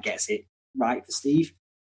first one that gets it right for Steve.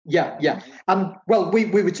 Yeah. And well, we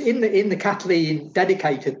were in the Kathleen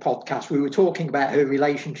dedicated podcast, we were talking about her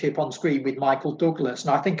relationship on screen with Michael Douglas. And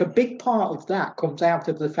I think a big part of that comes out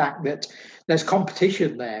of the fact that there's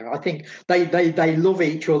competition there. I think they love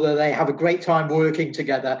each other. They have a great time working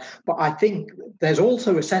together. But I think there's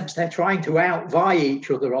also a sense they're trying to outvie each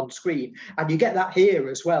other on screen. And you get that here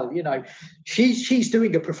as well. She's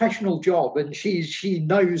doing a professional job, and she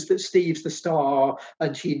knows that Steve's the star,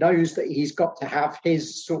 and she knows that he's got to have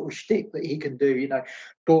his sort of shtick that he can do,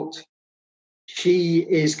 but she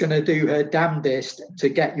is going to do her damnedest to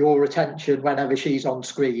get your attention whenever she's on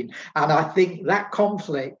screen. And I think that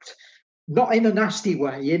conflict, not in a nasty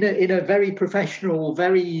way, in a very professional,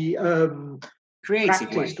 very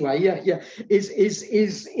creative way,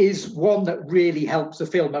 is one that really helps the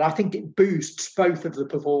film, and I think it boosts both of the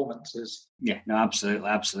performances. Yeah, no,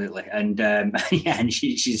 absolutely, and and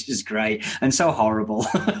she's just great and so horrible,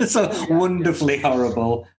 wonderfully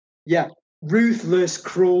horrible. Yeah, ruthless,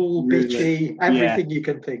 cruel, bitchy, everything you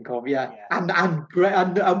can think of. Yeah.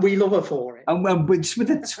 And we love her for it. And with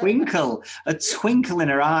a twinkle in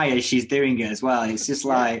her eye as she's doing it as well. It's just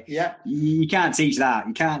like, you can't teach that.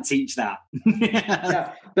 You can't teach that.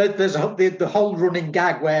 Yeah. There's the whole running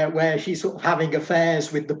gag where she's sort of having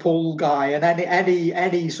affairs with the pool guy, and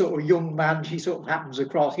any sort of young man she sort of happens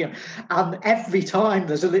across, and every time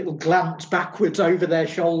there's a little glance backwards over their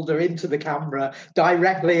shoulder into the camera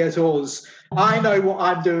directly at us. I know what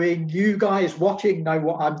I'm doing. You guys watching know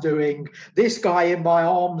what I'm doing. This guy in my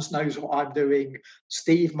arms knows what I'm doing.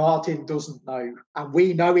 Steve Martin doesn't know, and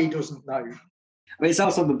we know he doesn't know. But it's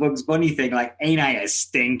also the Bugs Bunny thing, like, ain't I a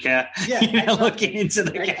stinker? Yeah, exactly. Looking into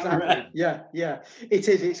the camera. Yeah. It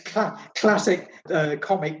is. It's classic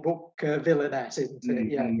comic book villainess, isn't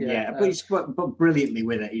it? Yeah. But brilliantly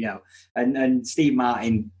with it, and Steve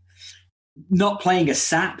Martin not playing a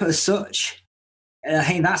sap as such. I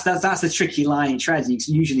think that's the tricky line in treads.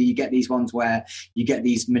 Usually you get these ones where you get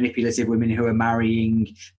these manipulative women who are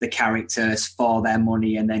marrying the characters for their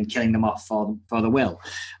money and then killing them off for the will.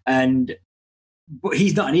 But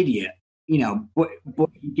he's not an idiot, but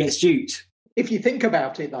he gets duped. If you think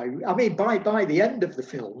about it, though, I mean, by the end of the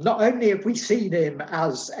film, not only have we seen him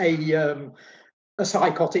as a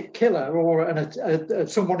psychotic killer or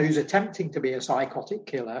someone who's attempting to be a psychotic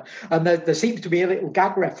killer, and there seems to be a little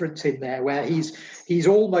gag reference in there where he's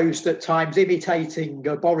almost at times imitating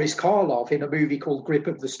Boris Karloff in a movie called Grip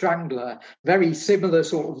of the Strangler. Very similar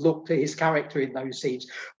sort of look to his character in those scenes.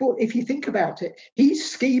 But if you think about it, he's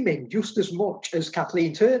scheming just as much as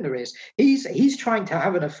Kathleen Turner is. He's trying to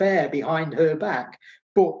have an affair behind her back,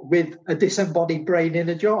 but with a disembodied brain in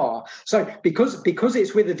a jar. So because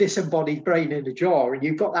it's with a disembodied brain in a jar, and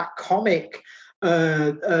you've got that comic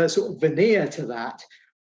sort of veneer to that,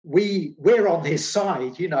 we're on his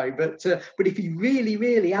side, But if you really,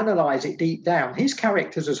 really analyse it deep down, his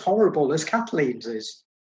character's as horrible as Kathleen's is.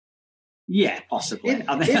 Yeah, possibly.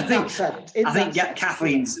 I think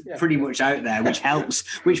Kathleen's pretty much out there, which helps.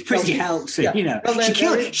 Which pretty helps. Yeah.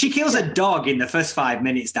 She kills a dog in the first 5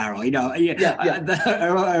 minutes, Daryl.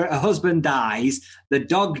 Her husband dies, the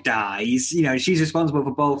dog dies. She's responsible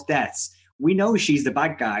for both deaths. We know she's the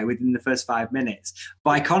bad guy within the first 5 minutes.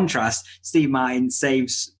 By contrast, Steve Martin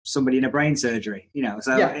saves somebody in a brain surgery.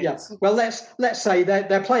 Well, let's say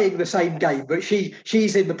they're playing the same game, but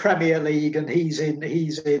she's in the Premier League and he's in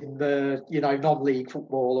the non-league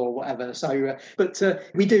football or whatever. So, but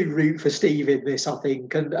we do root for Steve in this, I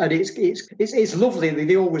think, and it's lovely that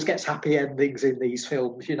he always gets happy endings in these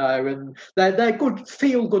films, and they're good,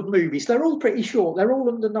 feel good movies. They're all pretty short. They're all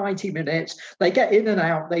under 90 minutes. They get in and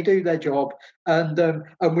out. They do their job. And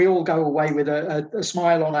we all go away with a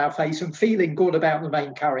smile on our face and feeling good about the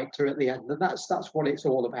main character at the end, and that's what it's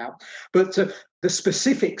all about. But the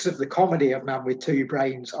specifics of the comedy of Man with Two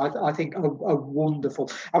Brains, I think, are wonderful.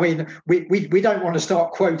 I mean, we don't want to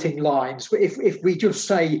start quoting lines, but if we just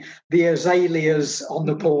say the azaleas on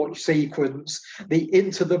the porch sequence, the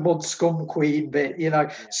into the mud scum queen bit,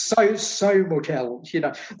 so much else.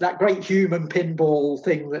 That great human pinball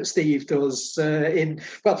thing that Steve does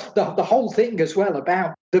the whole thing as well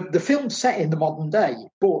about the film's set in the modern day,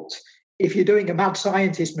 but if you're doing a mad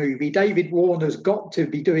scientist movie, David Warner's got to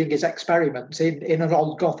be doing his experiments in an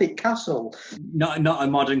old Gothic castle. Not a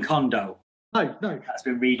modern condo. No. That's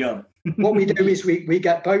been redone. What we do is we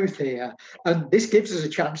get both here. And this gives us a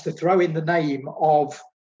chance to throw in the name of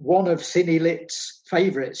one of Cine Lit's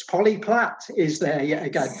favourites. Polly Platt is there yet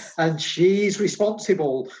again. And she's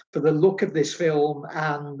responsible for the look of this film.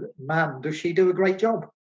 And man, does she do a great job.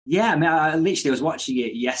 Yeah, I mean, I literally was watching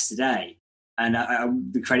it yesterday. And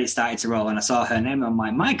the credits started to roll, and I saw her name. And I'm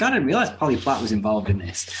like, my God, I didn't realize Polly Platt was involved in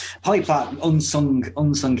this. Polly Platt,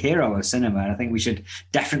 unsung hero of cinema. And I think we should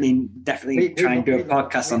definitely try and do a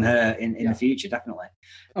podcast on her in the future, definitely.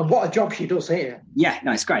 And what a job she does here. Yeah,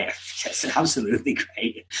 no, it's great. It's absolutely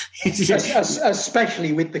great.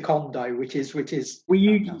 Especially with the condo, which is. Well,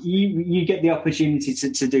 you get the opportunity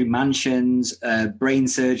to do mansions, brain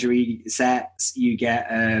surgery sets. You get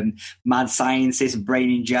mad scientists,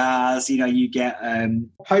 brain in jars. You get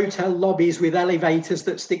hotel lobbies with elevators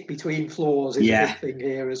that stick between floors. Is a big thing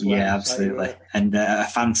here as well. Yeah, absolutely. So, and a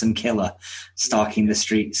phantom killer stalking the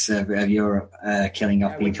streets of Europe, killing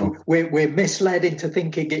off people. We're misled into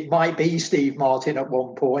thinking it might be Steve Martin at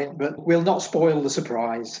one point, but we'll not spoil the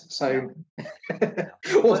surprise. So,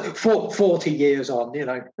 or 40 years on,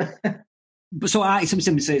 So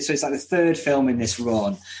it's like the third film in this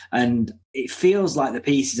run, and it feels like the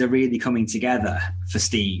pieces are really coming together for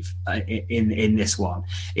Steve in this one.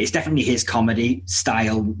 It's definitely his comedy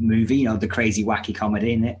style movie, the crazy wacky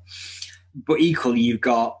comedy in it. But equally, you've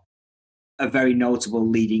got a very notable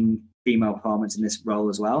leading female performance in this role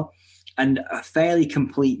as well. and a fairly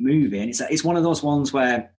complete movie. And it's one of those ones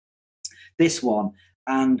where this one,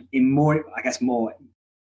 and in more, I guess more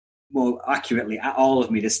accurately, at All of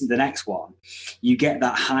Me, the next one, you get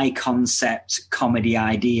that high concept comedy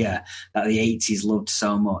idea that the 80s loved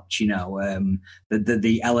so much,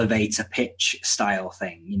 the elevator pitch style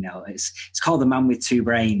thing. It's called The Man with Two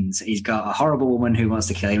Brains. He's got a horrible woman who wants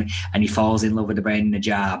to kill him, and he falls in love with the brain in a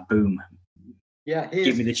jar. Boom. Yeah,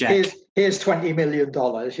 give me the check. Here's $20 million.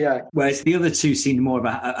 Yeah. Whereas the other two seemed more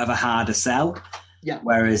of a harder sell. Yeah.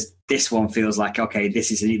 Whereas this one feels like, okay,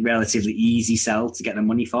 this is a relatively easy sell to get the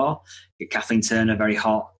money for. Kathleen Turner very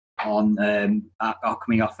hot on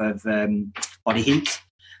coming off of Body Heat.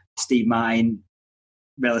 Steve Martin,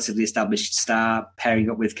 relatively established star, pairing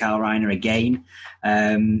up with Carl Reiner again.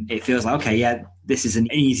 It feels like, okay, yeah, this is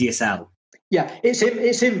an easier sell. Yeah, it's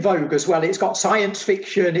in vogue as well. It's got science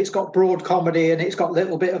fiction, it's got broad comedy, and it's got a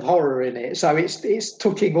little bit of horror in it. So it's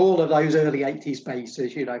touching all of those early 80s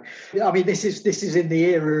bases, I mean, this is in the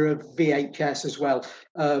era of VHS as well.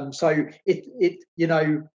 So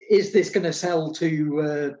is this going to sell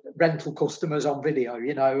to rental customers on video?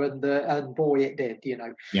 And boy, it did.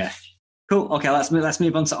 Yeah. Cool. Okay, let's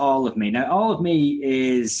move on to All of Me. Now, All of Me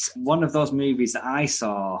is one of those movies that I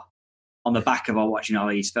saw on the back of watching all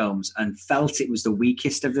these films and felt it was the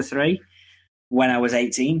weakest of the three when I was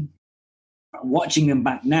 18. Watching them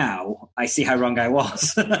back now, I see how wrong I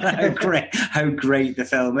was, how great the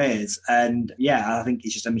film is. And yeah, I think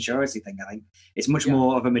it's just a maturity thing. I think it's much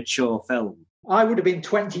more of a mature film. I would have been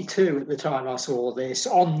 22 at the time I saw this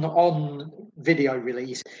on video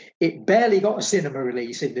release. It barely got a cinema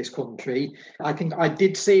release in this country. I think I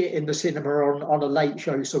did see it in the cinema on a late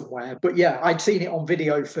show somewhere. But yeah, I'd seen it on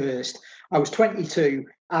video first. I was 22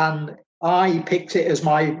 and I picked it as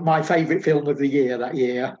my favourite film of the year that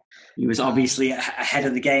year. He was obviously ahead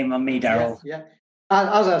of the game on me, Daryl. Yeah.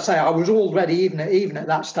 As I say, I was already, even at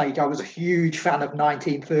that stage, I was a huge fan of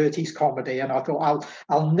 1930s comedy, and I thought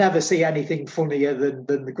I'll never see anything funnier than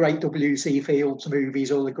the great W.C. Fields movies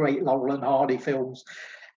or the great Laurel and Hardy films.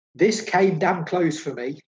 This came damn close for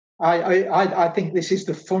me. I think this is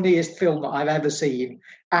the funniest film that I've ever seen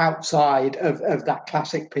outside of that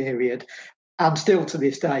classic period. And still to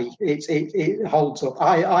this day, it holds up.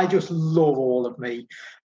 I just love All of Me.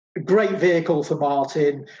 A great vehicle for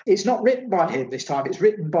Martin. It's not written by him this time. It's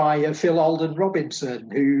written by Phil Alden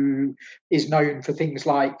Robinson, who is known for things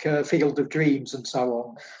like Field of Dreams and so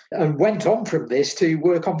on, and went on from this to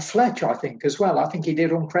work on Fletch, I think, as well. I think he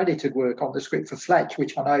did uncredited work on the script for Fletch,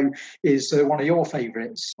 which I know is one of your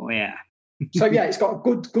favourites. Oh, yeah. So, yeah, it's got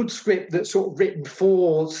a good script that's sort of written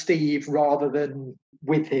for Steve rather than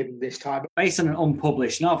with him this time. Based on an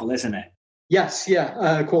unpublished novel, isn't it? Yes,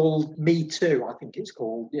 yeah, called Me Too, I think it's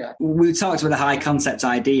called, yeah. We talked about a high concept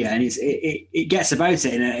idea, and it gets about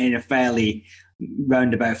it in a fairly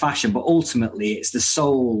roundabout fashion, but ultimately it's the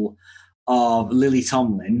soul of Lily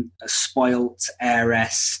Tomlin, a spoilt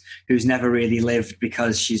heiress who's never really lived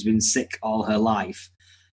because she's been sick all her life.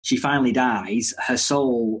 She finally dies. Her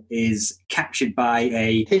soul is captured by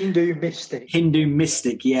a Hindu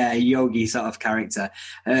mystic, yeah, a yogi sort of character,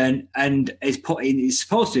 and is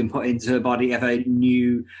supposed to be put into the body of a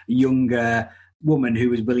new, younger woman who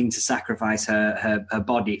was willing to sacrifice her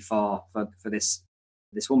body for this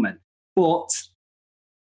woman. But,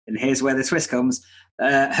 and here's where the twist comes,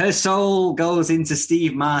 her soul goes into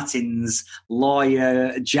Steve Martin's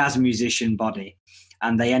lawyer, jazz musician body.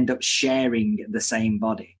 And they end up sharing the same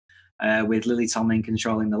body, with Lily Tomlin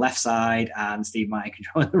controlling the left side and Steve Martin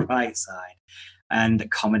controlling the right side. And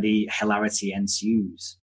comedy hilarity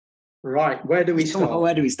ensues. Right. Where do we start?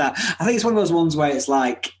 Where do we start? I think it's one of those ones where it's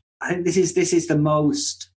like, I think this is the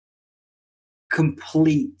most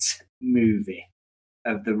complete movie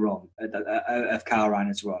of the run, of Carl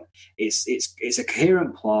Reiner's run. It's a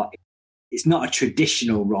coherent plot. It's not a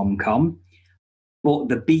traditional rom-com, but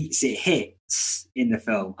the beats it hits in the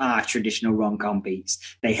film are traditional rom-com beats.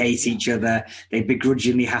 They hate each other. They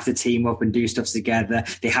begrudgingly have to team up and do stuff together.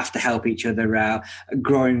 They have to help each other out,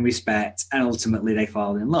 growing respect, and ultimately they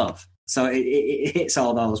fall in love. So it hits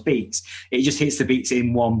all those beats. It just hits the beats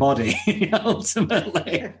in one body,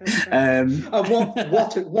 ultimately. And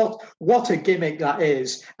what a gimmick that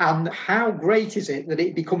is. And how great is it that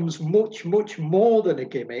it becomes much, much more than a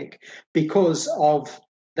gimmick because of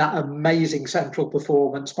that amazing central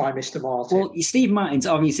performance by Mr. Martin. Well, Steve Martin's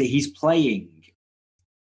obviously he's playing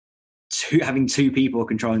having two people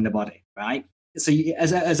controlling the body, right? So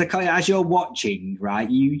as you're watching, right,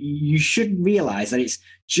 you should realise that it's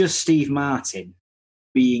just Steve Martin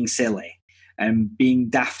being silly and being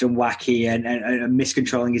daft and wacky and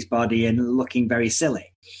miscontrolling his body and looking very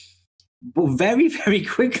silly. But very, very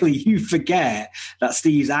quickly, you forget that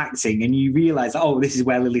Steve's acting, and you realise, oh, this is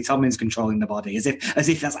where Lily Tomlin's controlling the body, as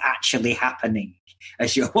if that's actually happening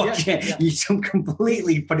as you're watching it. You don't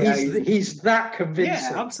completely put it out. He's that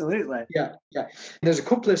convincing. Yeah, absolutely. Yeah. There's a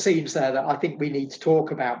couple of scenes there that I think we need to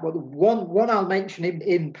talk about. But one I'll mention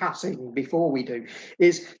in passing before we do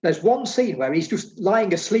is there's one scene where he's just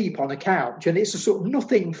lying asleep on a couch, and it's a sort of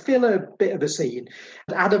nothing filler bit of a scene.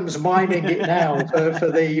 Adam's miming it now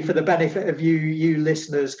for the benefit of you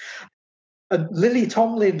listeners. And Lily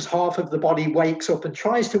Tomlin's half of the body wakes up and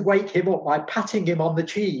tries to wake him up by patting him on the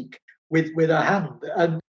cheek with her hand,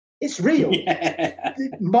 and it's real. Yeah.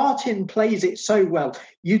 Martin plays it so well.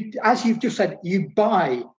 As you've just said, you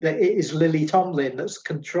buy that it is Lily Tomlin that's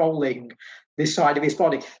controlling this side of his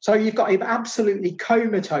body. So you've got him absolutely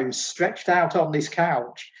comatose, stretched out on this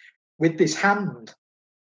couch with this hand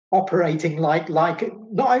operating like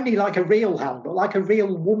not only like a real hand, but like a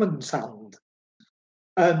real woman's hand,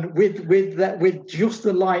 and with just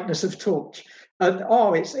the lightness of touch. And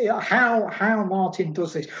it's how Martin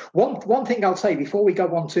does this. One thing I'll say before we go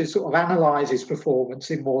on to sort of analyse his performance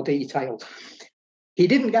in more detail, he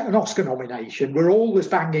didn't get an Oscar nomination. We're always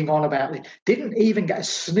banging on about it. Didn't even get a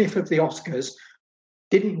sniff of the Oscars.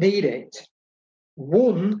 Didn't need it.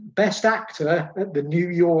 Won Best Actor at the New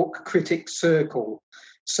York Critics Circle.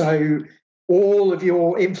 So all of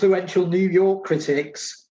your influential New York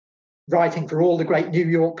critics, writing for all the great New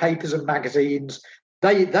York papers and magazines,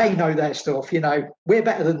 they know their stuff. We're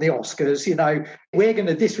better than the Oscars. We're going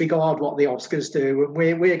to disregard what the Oscars do, and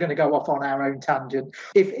we're going to go off on our own tangent.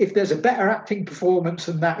 If there's a better acting performance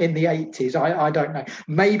than that in the 80s, I don't know.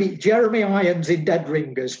 Maybe Jeremy Irons in Dead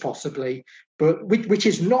Ringers, possibly, but which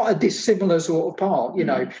is not a dissimilar sort of part.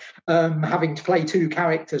 Having to play two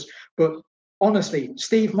characters. But honestly,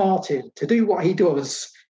 Steve Martin, to do what he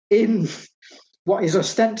does in what is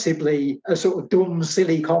ostensibly a sort of dumb,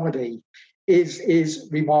 silly comedy is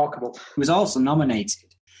remarkable. He was also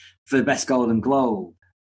nominated for the Best Golden Globe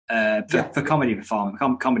for comedy performance,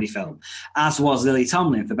 comedy film, as was Lily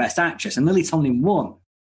Tomlin for Best Actress, and Lily Tomlin won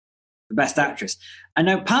the Best Actress. And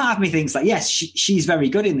now part of me thinks that yes, she's very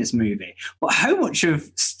good in this movie, but how much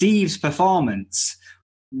of Steve's performance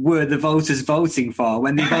were the voters voting for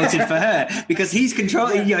when they voted for her? Because he's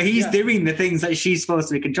controlling, he's doing the things that she's supposed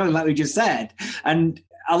to be controlling, like we just said. And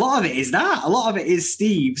a lot of it is that. A lot of it is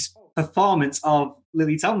Steve's performance of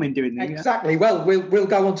Lily Tomlin doing that. Exactly. Well, we'll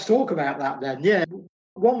go on to talk about that then. Yeah.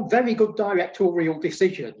 One very good directorial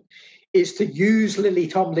decision is to use Lily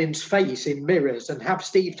Tomlin's face in mirrors and have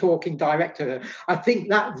Steve talking direct to her. I think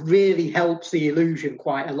that really helps the illusion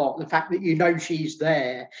quite a lot. The fact that she's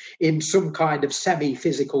there in some kind of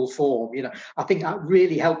semi-physical form, I think that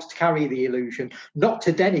really helps to carry the illusion. Not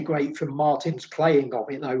to denigrate from Martin's playing of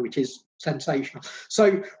it, though, which is sensational.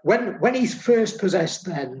 So when he's first possessed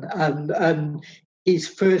then, and he's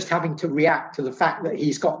first having to react to the fact that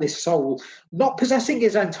he's got this soul not possessing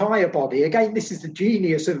his entire body. Again, this is the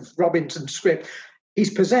genius of Robinson's script.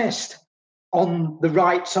 He's possessed on the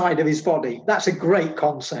right side of his body. That's a great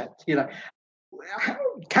concept.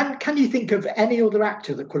 Can you think of any other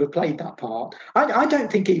actor that could have played that part? I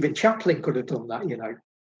don't think even Chaplin could have done that.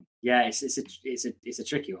 Yeah, it's a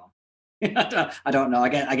tricky one. I don't know.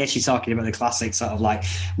 I guess you're talking about the classic sort of like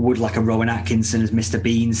a Rowan Atkinson as Mr.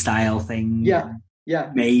 Bean style thing.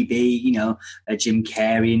 Yeah. Maybe, a Jim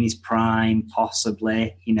Carrey in his prime,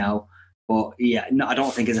 possibly, But yeah, no, I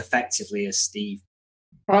don't think as effectively as Steve.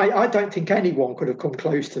 I don't think anyone could have come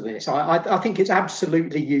close to this. I think it's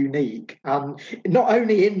absolutely unique. Not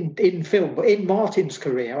only in film, but in Martin's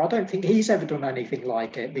career. I don't think he's ever done anything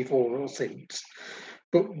like it before or since.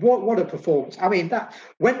 But what a performance. I mean, that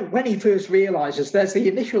when he first realises, there's the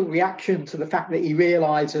initial reaction to the fact that he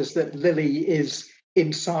realises that Lily is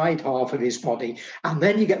inside half of his body. And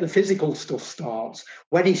then you get the physical stuff starts.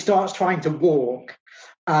 When he starts trying to walk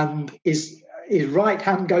and his right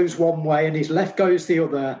hand goes one way and his left goes the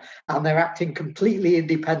other, and they're acting completely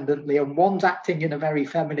independently, and one's acting in a very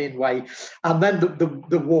feminine way. And then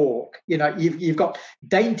the walk, you've got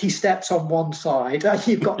dainty steps on one side, and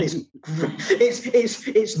you've got this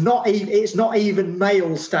it's not even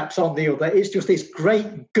male steps on the other. It's just this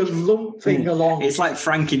great galumphing along. It's like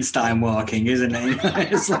Frankenstein walking, isn't it?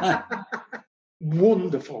 It's like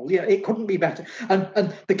wonderful. Yeah, it couldn't be better.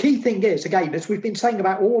 And the key thing is, again, as we've been saying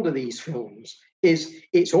about all of these films, is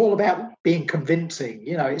it's all about being convincing.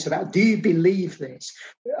 It's about, do you believe this?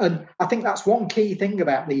 And I think that's one key thing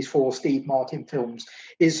about these four Steve Martin films,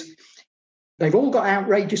 is they've all got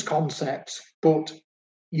outrageous concepts, but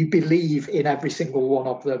you believe in every single one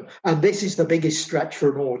of them. And this is the biggest stretch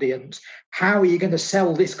for an audience. How are you going to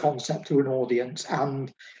sell this concept to an audience?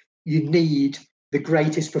 And you need the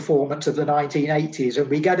greatest performance of the 1980s, and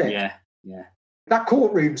we get it. Yeah. That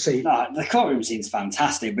courtroom scene. No, the courtroom scene's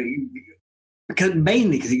fantastic, but because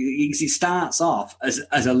it starts off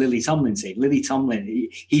as a Lily Tomlin scene. Lily Tomlin,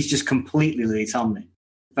 he's just completely Lily Tomlin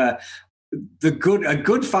for a good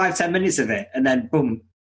 5-10 minutes of it, and then boom.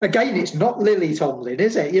 Again, it's not Lily Tomlin,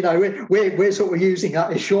 is it? You know, we're sort of using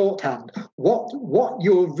that as shorthand. What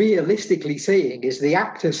you're realistically seeing is the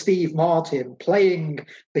actor Steve Martin playing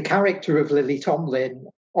the character of Lily Tomlin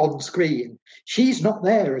on screen. She's not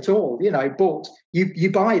there at all, you know, but you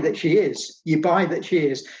buy that she is. You buy that she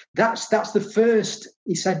is. That's the first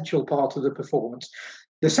essential part of the performance.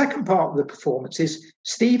 The second part of the performance is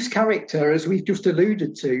Steve's character, as we've just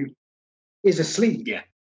alluded to, is asleep.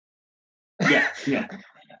 Yeah.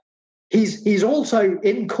 He's also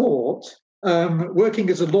in court, working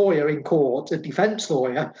as a lawyer in court, a defense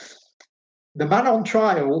lawyer. The man on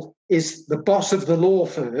trial is the boss of the law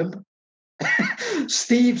firm.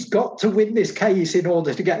 Steve's got to win this case in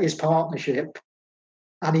order to get his partnership,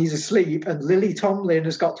 and he's asleep, and Lily Tomlin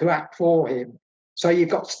has got to act for him. So you've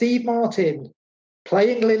got Steve Martin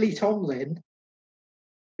playing Lily Tomlin,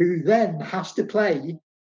 who then has to play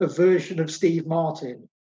a version of Steve Martin.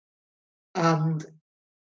 And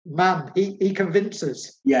man, he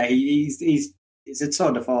convinces. Yeah, he's a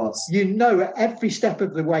tour de force. You know at every step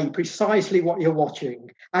of the way precisely what you're watching,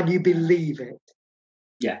 and you believe it.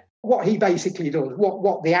 Yeah. What he basically does,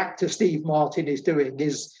 what the actor Steve Martin is doing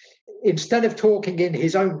is, instead of talking in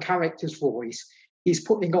his own character's voice, he's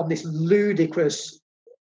putting on this ludicrous,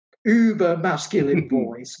 uber masculine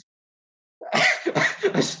voice.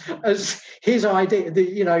 as his idea,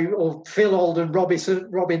 you know, or Phil Alden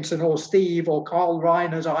Robinson or Steve or Carl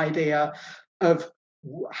Reiner's idea of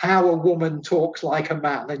how a woman talks like a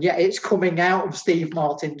man, and yet it's coming out of Steve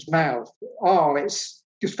Martin's mouth. Oh, it's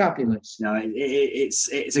just fabulous. No, it's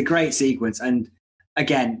a great sequence, and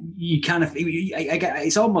again, you kind of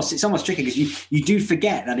it's almost tricky because you do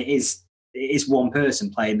forget that it is one person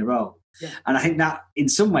playing the role. Yeah. And I think that in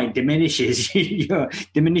some way diminishes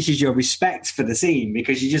your respect for the scene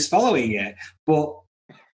because you're just following it. But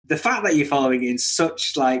the fact that you're following it in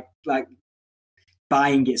such like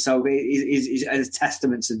buying it so is a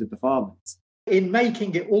testament to the performance. In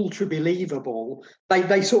making it ultra believable,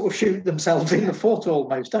 they sort of shoot themselves in the foot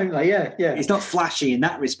almost, don't they? Yeah. It's not flashy in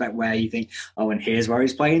that respect where you think, oh, and here's where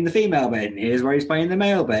he's playing the female bit, and here's where he's playing the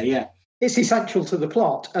male bit. Yeah. It's essential to the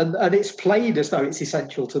plot, and it's played as though it's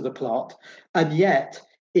essential to the plot. And yet,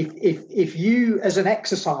 if you, as an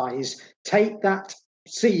exercise, take that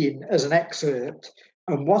scene as an excerpt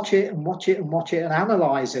and watch it and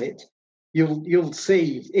analyse it, you'll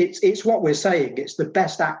see it's what we're saying. It's the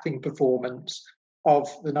best acting performance of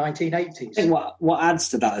the 1980s. I think what adds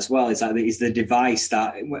to that as well is the device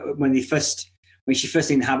that when she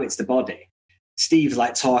first inhabits the body, Steve's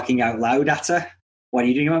like talking out loud at her. What are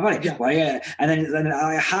you doing in my body? Yeah. Well, yeah. And then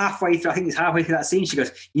halfway through, I think it's halfway through that scene, she goes,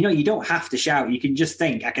 you know, you don't have to shout. You can just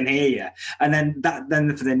think, I can hear you. And then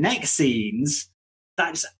for the next scenes,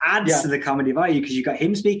 that just adds to the comedy value because you've got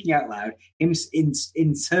him speaking out loud, him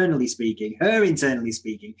internally speaking, her internally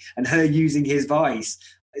speaking, and her using his voice.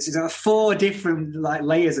 It's like 4 different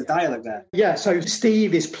layers of dialogue there. Yeah, so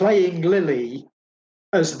Steve is playing Lily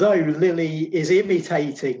as though Lily is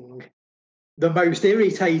imitating the most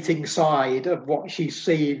irritating side of what she's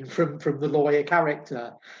seen from the lawyer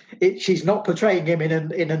character. She's not portraying him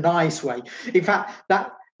in a nice way. In fact,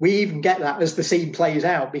 that we even get that as the scene plays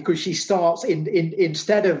out because she starts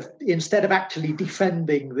instead of actually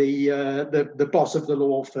defending the boss of the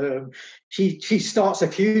law firm, she starts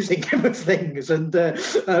accusing him of things, and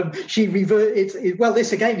she reverts. Well,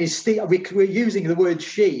 this again is Steve. We're using the word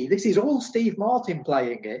she. This is all Steve Martin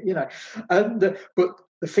playing it, you know, but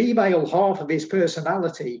the female half of his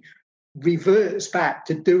personality reverts back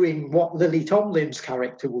to doing what Lily Tomlin's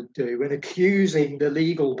character would do and accusing the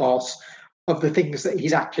legal boss of the things that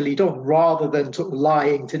he's actually done rather than sort of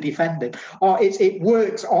lying to defend him. It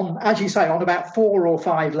works on, as you say, on about 4 or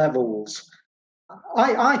 5 levels.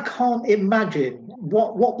 I can't imagine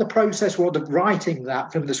what the process was of writing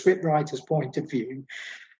that from the scriptwriter's point of view,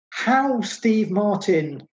 how Steve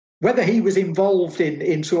Martin, whether he was involved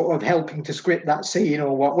in sort of helping to script that scene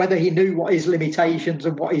or what, whether he knew what his limitations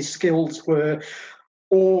and what his skills were,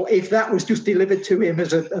 or if that was just delivered to him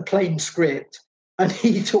as a plain script and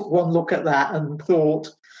he took one look at that and thought,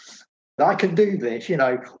 I can do this, you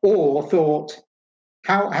know, or thought,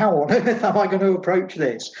 how on earth am I going to approach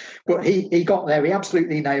this? But he got there, he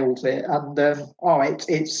absolutely nailed it, and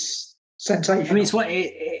it's sensational. I mean,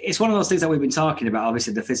 it's one of those things that we've been talking about.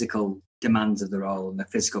 Obviously, the physical demands of the role and the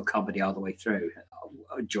physical comedy all the way through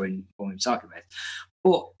during when we were talking about it.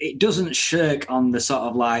 but it doesn't shirk on the sort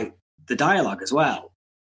of like the dialogue as well.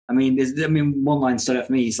 I mean, one line stood out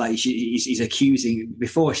for me. He's like, he's accusing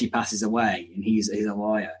before she passes away, and he's a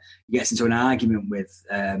lawyer. He gets into an argument with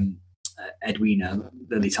Edwina,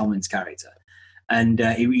 Lily Tomlin's character, and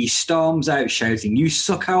he storms out shouting, "You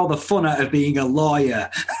suck all the fun out of being a lawyer!"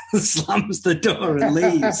 Slams the door and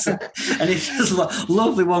leaves. And it's just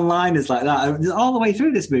lovely one-liners like that all the way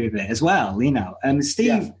through this movie as well. You know,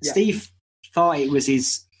 Steve thought it was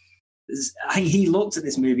his. I think he looked at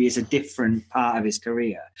this movie as a different part of his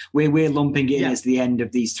career. We're lumping it in as the end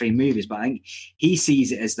of these three movies, but I think he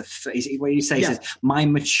sees it as what you say. He says, my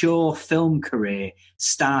mature film career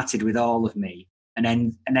started with All of Me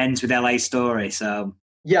and ends with LA Story. So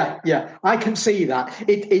yeah, I can see that.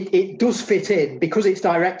 It does fit in because it's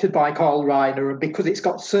directed by Carl Reiner and because it's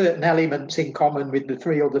got certain elements in common with the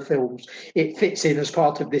three other films. It fits in as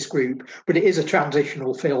part of this group, but it is a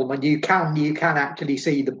transitional film, and you can actually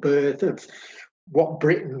see the birth of what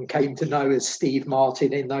Britain came to know as Steve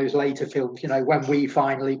Martin in those later films, you know, when we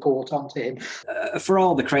finally caught on to him. For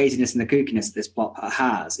all the craziness and the kookiness that this plot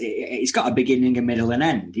has, it's got a beginning, a middle, and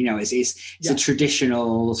end. You know, it's a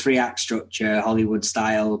traditional 3-act structure,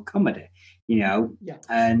 Hollywood-style comedy, you know,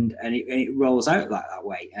 and it rolls out like that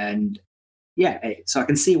way. And, so I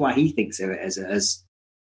can see why he thinks of it as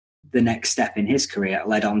the next step in his career. It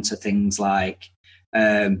led on to things like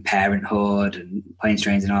Parenthood and Planes,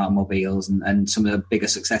 Trains and Automobiles and some of the bigger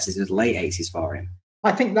successes of the late 80s for him.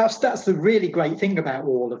 I think that's the really great thing about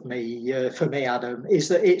All of Me, for me, Adam, is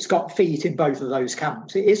that it's got feet in both of those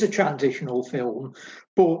camps. It is a transitional film,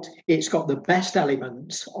 but it's got the best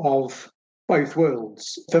elements of both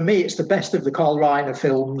worlds. For me, it's the best of the Carl Reiner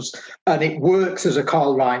films, and it works as a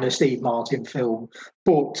Carl Reiner, Steve Martin film,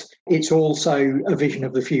 but it's also a vision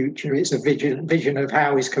of the future. It's a vision of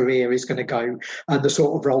how his career is going to go and the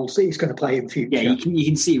sort of roles that he's going to play in future. Yeah, you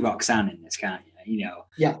can see Roxanne in this, can't you? You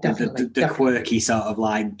know, definitely. The quirky sort of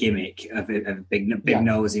like gimmick of a big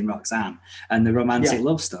nose in Roxanne and the romantic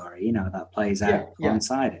love story, you know, that plays out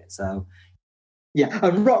alongside it. So. Yeah,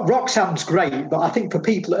 and Roxanne's great, but I think for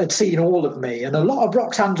people that had seen All of Me, and a lot of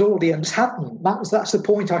Roxanne's audience hadn't, that's the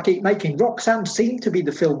point I keep making. Roxanne seemed to be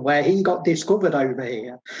the film where he got discovered over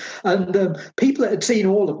here. And people that had seen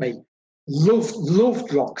All of Me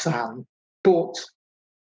loved Roxanne, but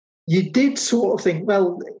you did sort of think,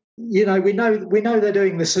 well, you know, we know they're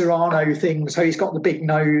doing the Cyrano thing, so he's got the big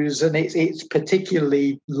nose, and it's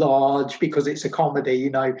particularly large because it's a comedy, you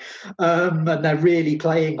know, and they're really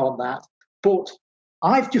playing on that. But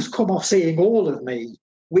I've just come off seeing All of Me,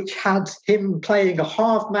 which had him playing a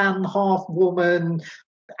half man, half woman,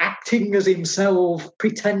 acting as himself,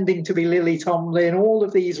 pretending to be Lily Tomlin, all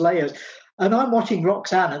of these layers. And I'm watching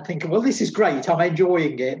Roxanne and thinking, well, this is great, I'm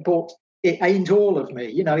enjoying it, but it ain't All of Me.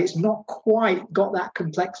 You know, it's not quite got that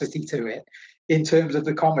complexity to it in terms of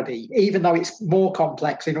the comedy, even though it's more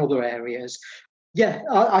complex in other areas. Yeah,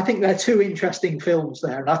 I think they're two interesting films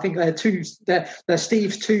there, and I think they're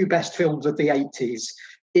Steve's two best films of the 80s.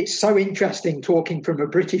 It's so interesting talking from a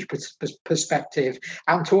British perspective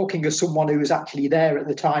and talking as someone who was actually there at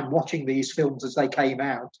the time watching these films as they came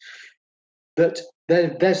out, that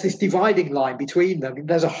there's this dividing line between them.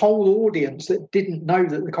 There's a whole audience that didn't know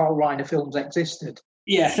that the Carl Reiner films existed.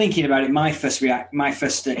 Yeah, thinking about it, my first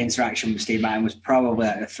interaction with Steve Martin was probably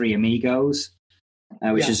at the Three Amigos.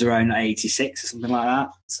 Which is around 86 or something like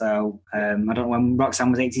that. So I don't know when Roxanne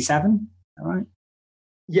was 87. All right.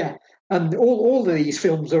 Yeah, and all of these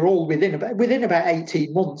films are all within about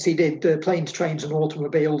 18 months. He did Planes, Trains and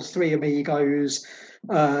Automobiles, Three Amigos,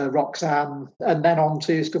 Roxanne, and then on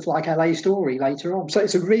to stuff like LA Story later on. So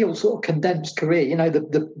it's a real sort of condensed career. You know,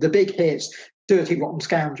 the big hits, Dirty Rotten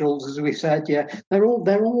Scoundrels, as we said, they're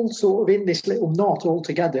all sort of in this little knot all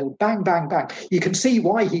together. Bang, bang, bang. You can see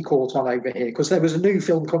why he caught on over here, because there was a new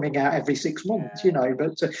film coming out every 6 months, you know.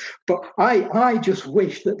 But I just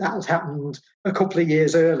wish that had happened a couple of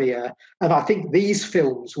years earlier, and I think these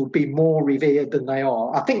films would be more revered than they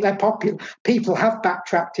are. I think they're popular. People have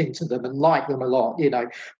backtracked into them and like them a lot, you know,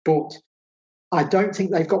 but I don't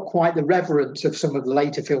think they've got quite the reverence of some of the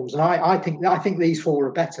later films, and I think these four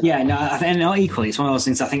are better. Yeah, no, I think not equally. It's one of those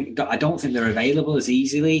things. I don't think they're available as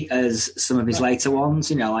easily as some of his later ones.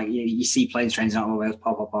 You know, like you see Planes, Trains and Automobiles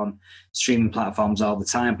pop up on streaming platforms all the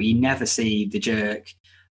time, but you never see The Jerk,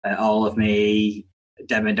 All of Me,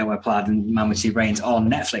 Dead Men Don't Wear Plaid, and Man with Two Brains on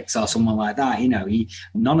Netflix or someone like that. You know,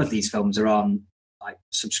 none of these films are on like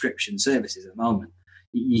subscription services at the moment.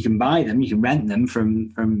 You can buy them, you can rent them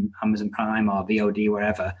from Amazon Prime or VOD,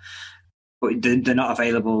 wherever, but they're not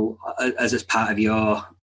available as part of your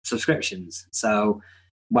subscriptions. So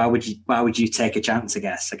why would you take a chance? I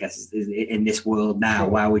guess in this world now,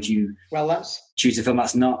 why would you? Well, choose a film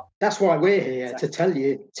that's not. That's why we're here, to tell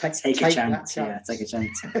you. Take a chance. Yeah, take a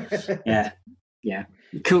chance. yeah.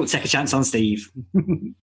 Cool. Take a chance on Steve.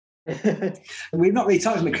 We've not really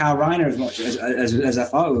talked about Carl Reiner as much as I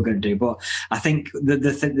thought we were going to do, but I think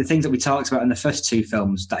the things that we talked about in the first two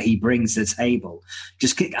films that he brings to the table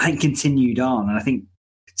just continued on, and I think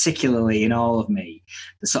particularly in All of Me,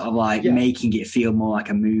 the sort of making it feel more like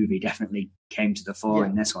a movie definitely came to the fore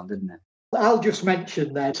in this one, didn't it? I'll just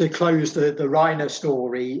mention there, to close the Reiner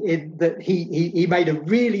story, in that he made a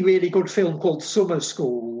really, really good film called Summer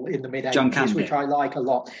School in the mid-80s, which I like a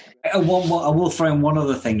lot. I will throw in one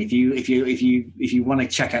other thing. If you want to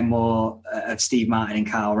check out more of Steve Martin and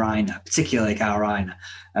Carl Reiner, particularly Carl Reiner,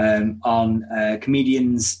 on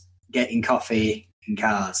Comedians Getting Coffee in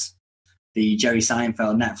Cars, the Jerry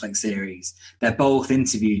Seinfeld Netflix series, they're both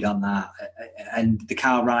interviewed on that, and the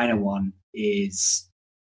Carl Reiner one is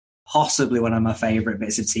possibly one of my favourite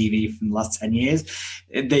bits of TV from the last 10 years.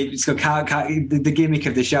 The gimmick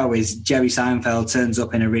of the show is Jerry Seinfeld turns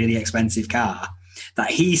up in a really expensive car that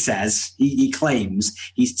he says, he claims,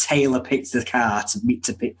 he's tailor-picked the car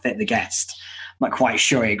to fit the guest. I'm not quite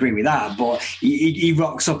sure I agree with that, but he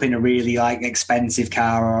rocks up in a really expensive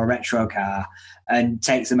car or a retro car and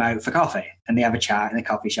takes them out for coffee, and they have a chat in a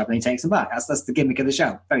coffee shop and he takes them back. That's the gimmick of the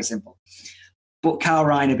show. Very simple. But Carl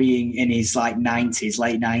Reiner, being in his late 90s,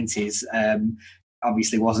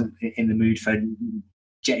 obviously wasn't in the mood for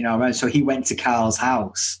jetting all around. So he went to Carl's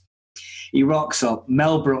house. He rocks up.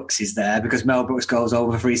 Mel Brooks is there because Mel Brooks goes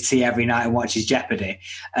over for his tea every night and watches Jeopardy.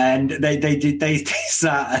 And they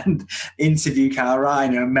sat and interview Carl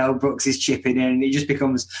Reiner, and Mel Brooks is chipping in, and it just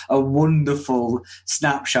becomes a wonderful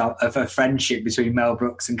snapshot of a friendship between Mel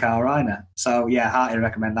Brooks and Carl Reiner. So yeah, heartily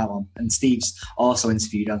recommend that one. And Steve's also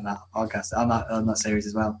interviewed on that podcast, on that series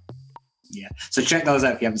as well. Yeah, so check those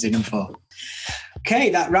out if you haven't seen them before.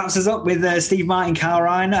 Okay, that wraps us up with Steve Martin, Carl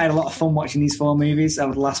Reiner. I had a lot of fun watching these four movies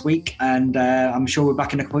over the last week, and I'm sure we're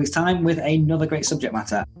back in a couple weeks' time with another great subject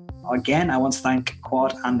matter. Again, I want to thank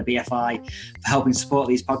Quad and the BFI for helping support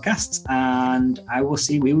these podcasts, and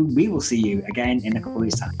we will see you again in a couple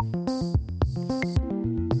weeks' time.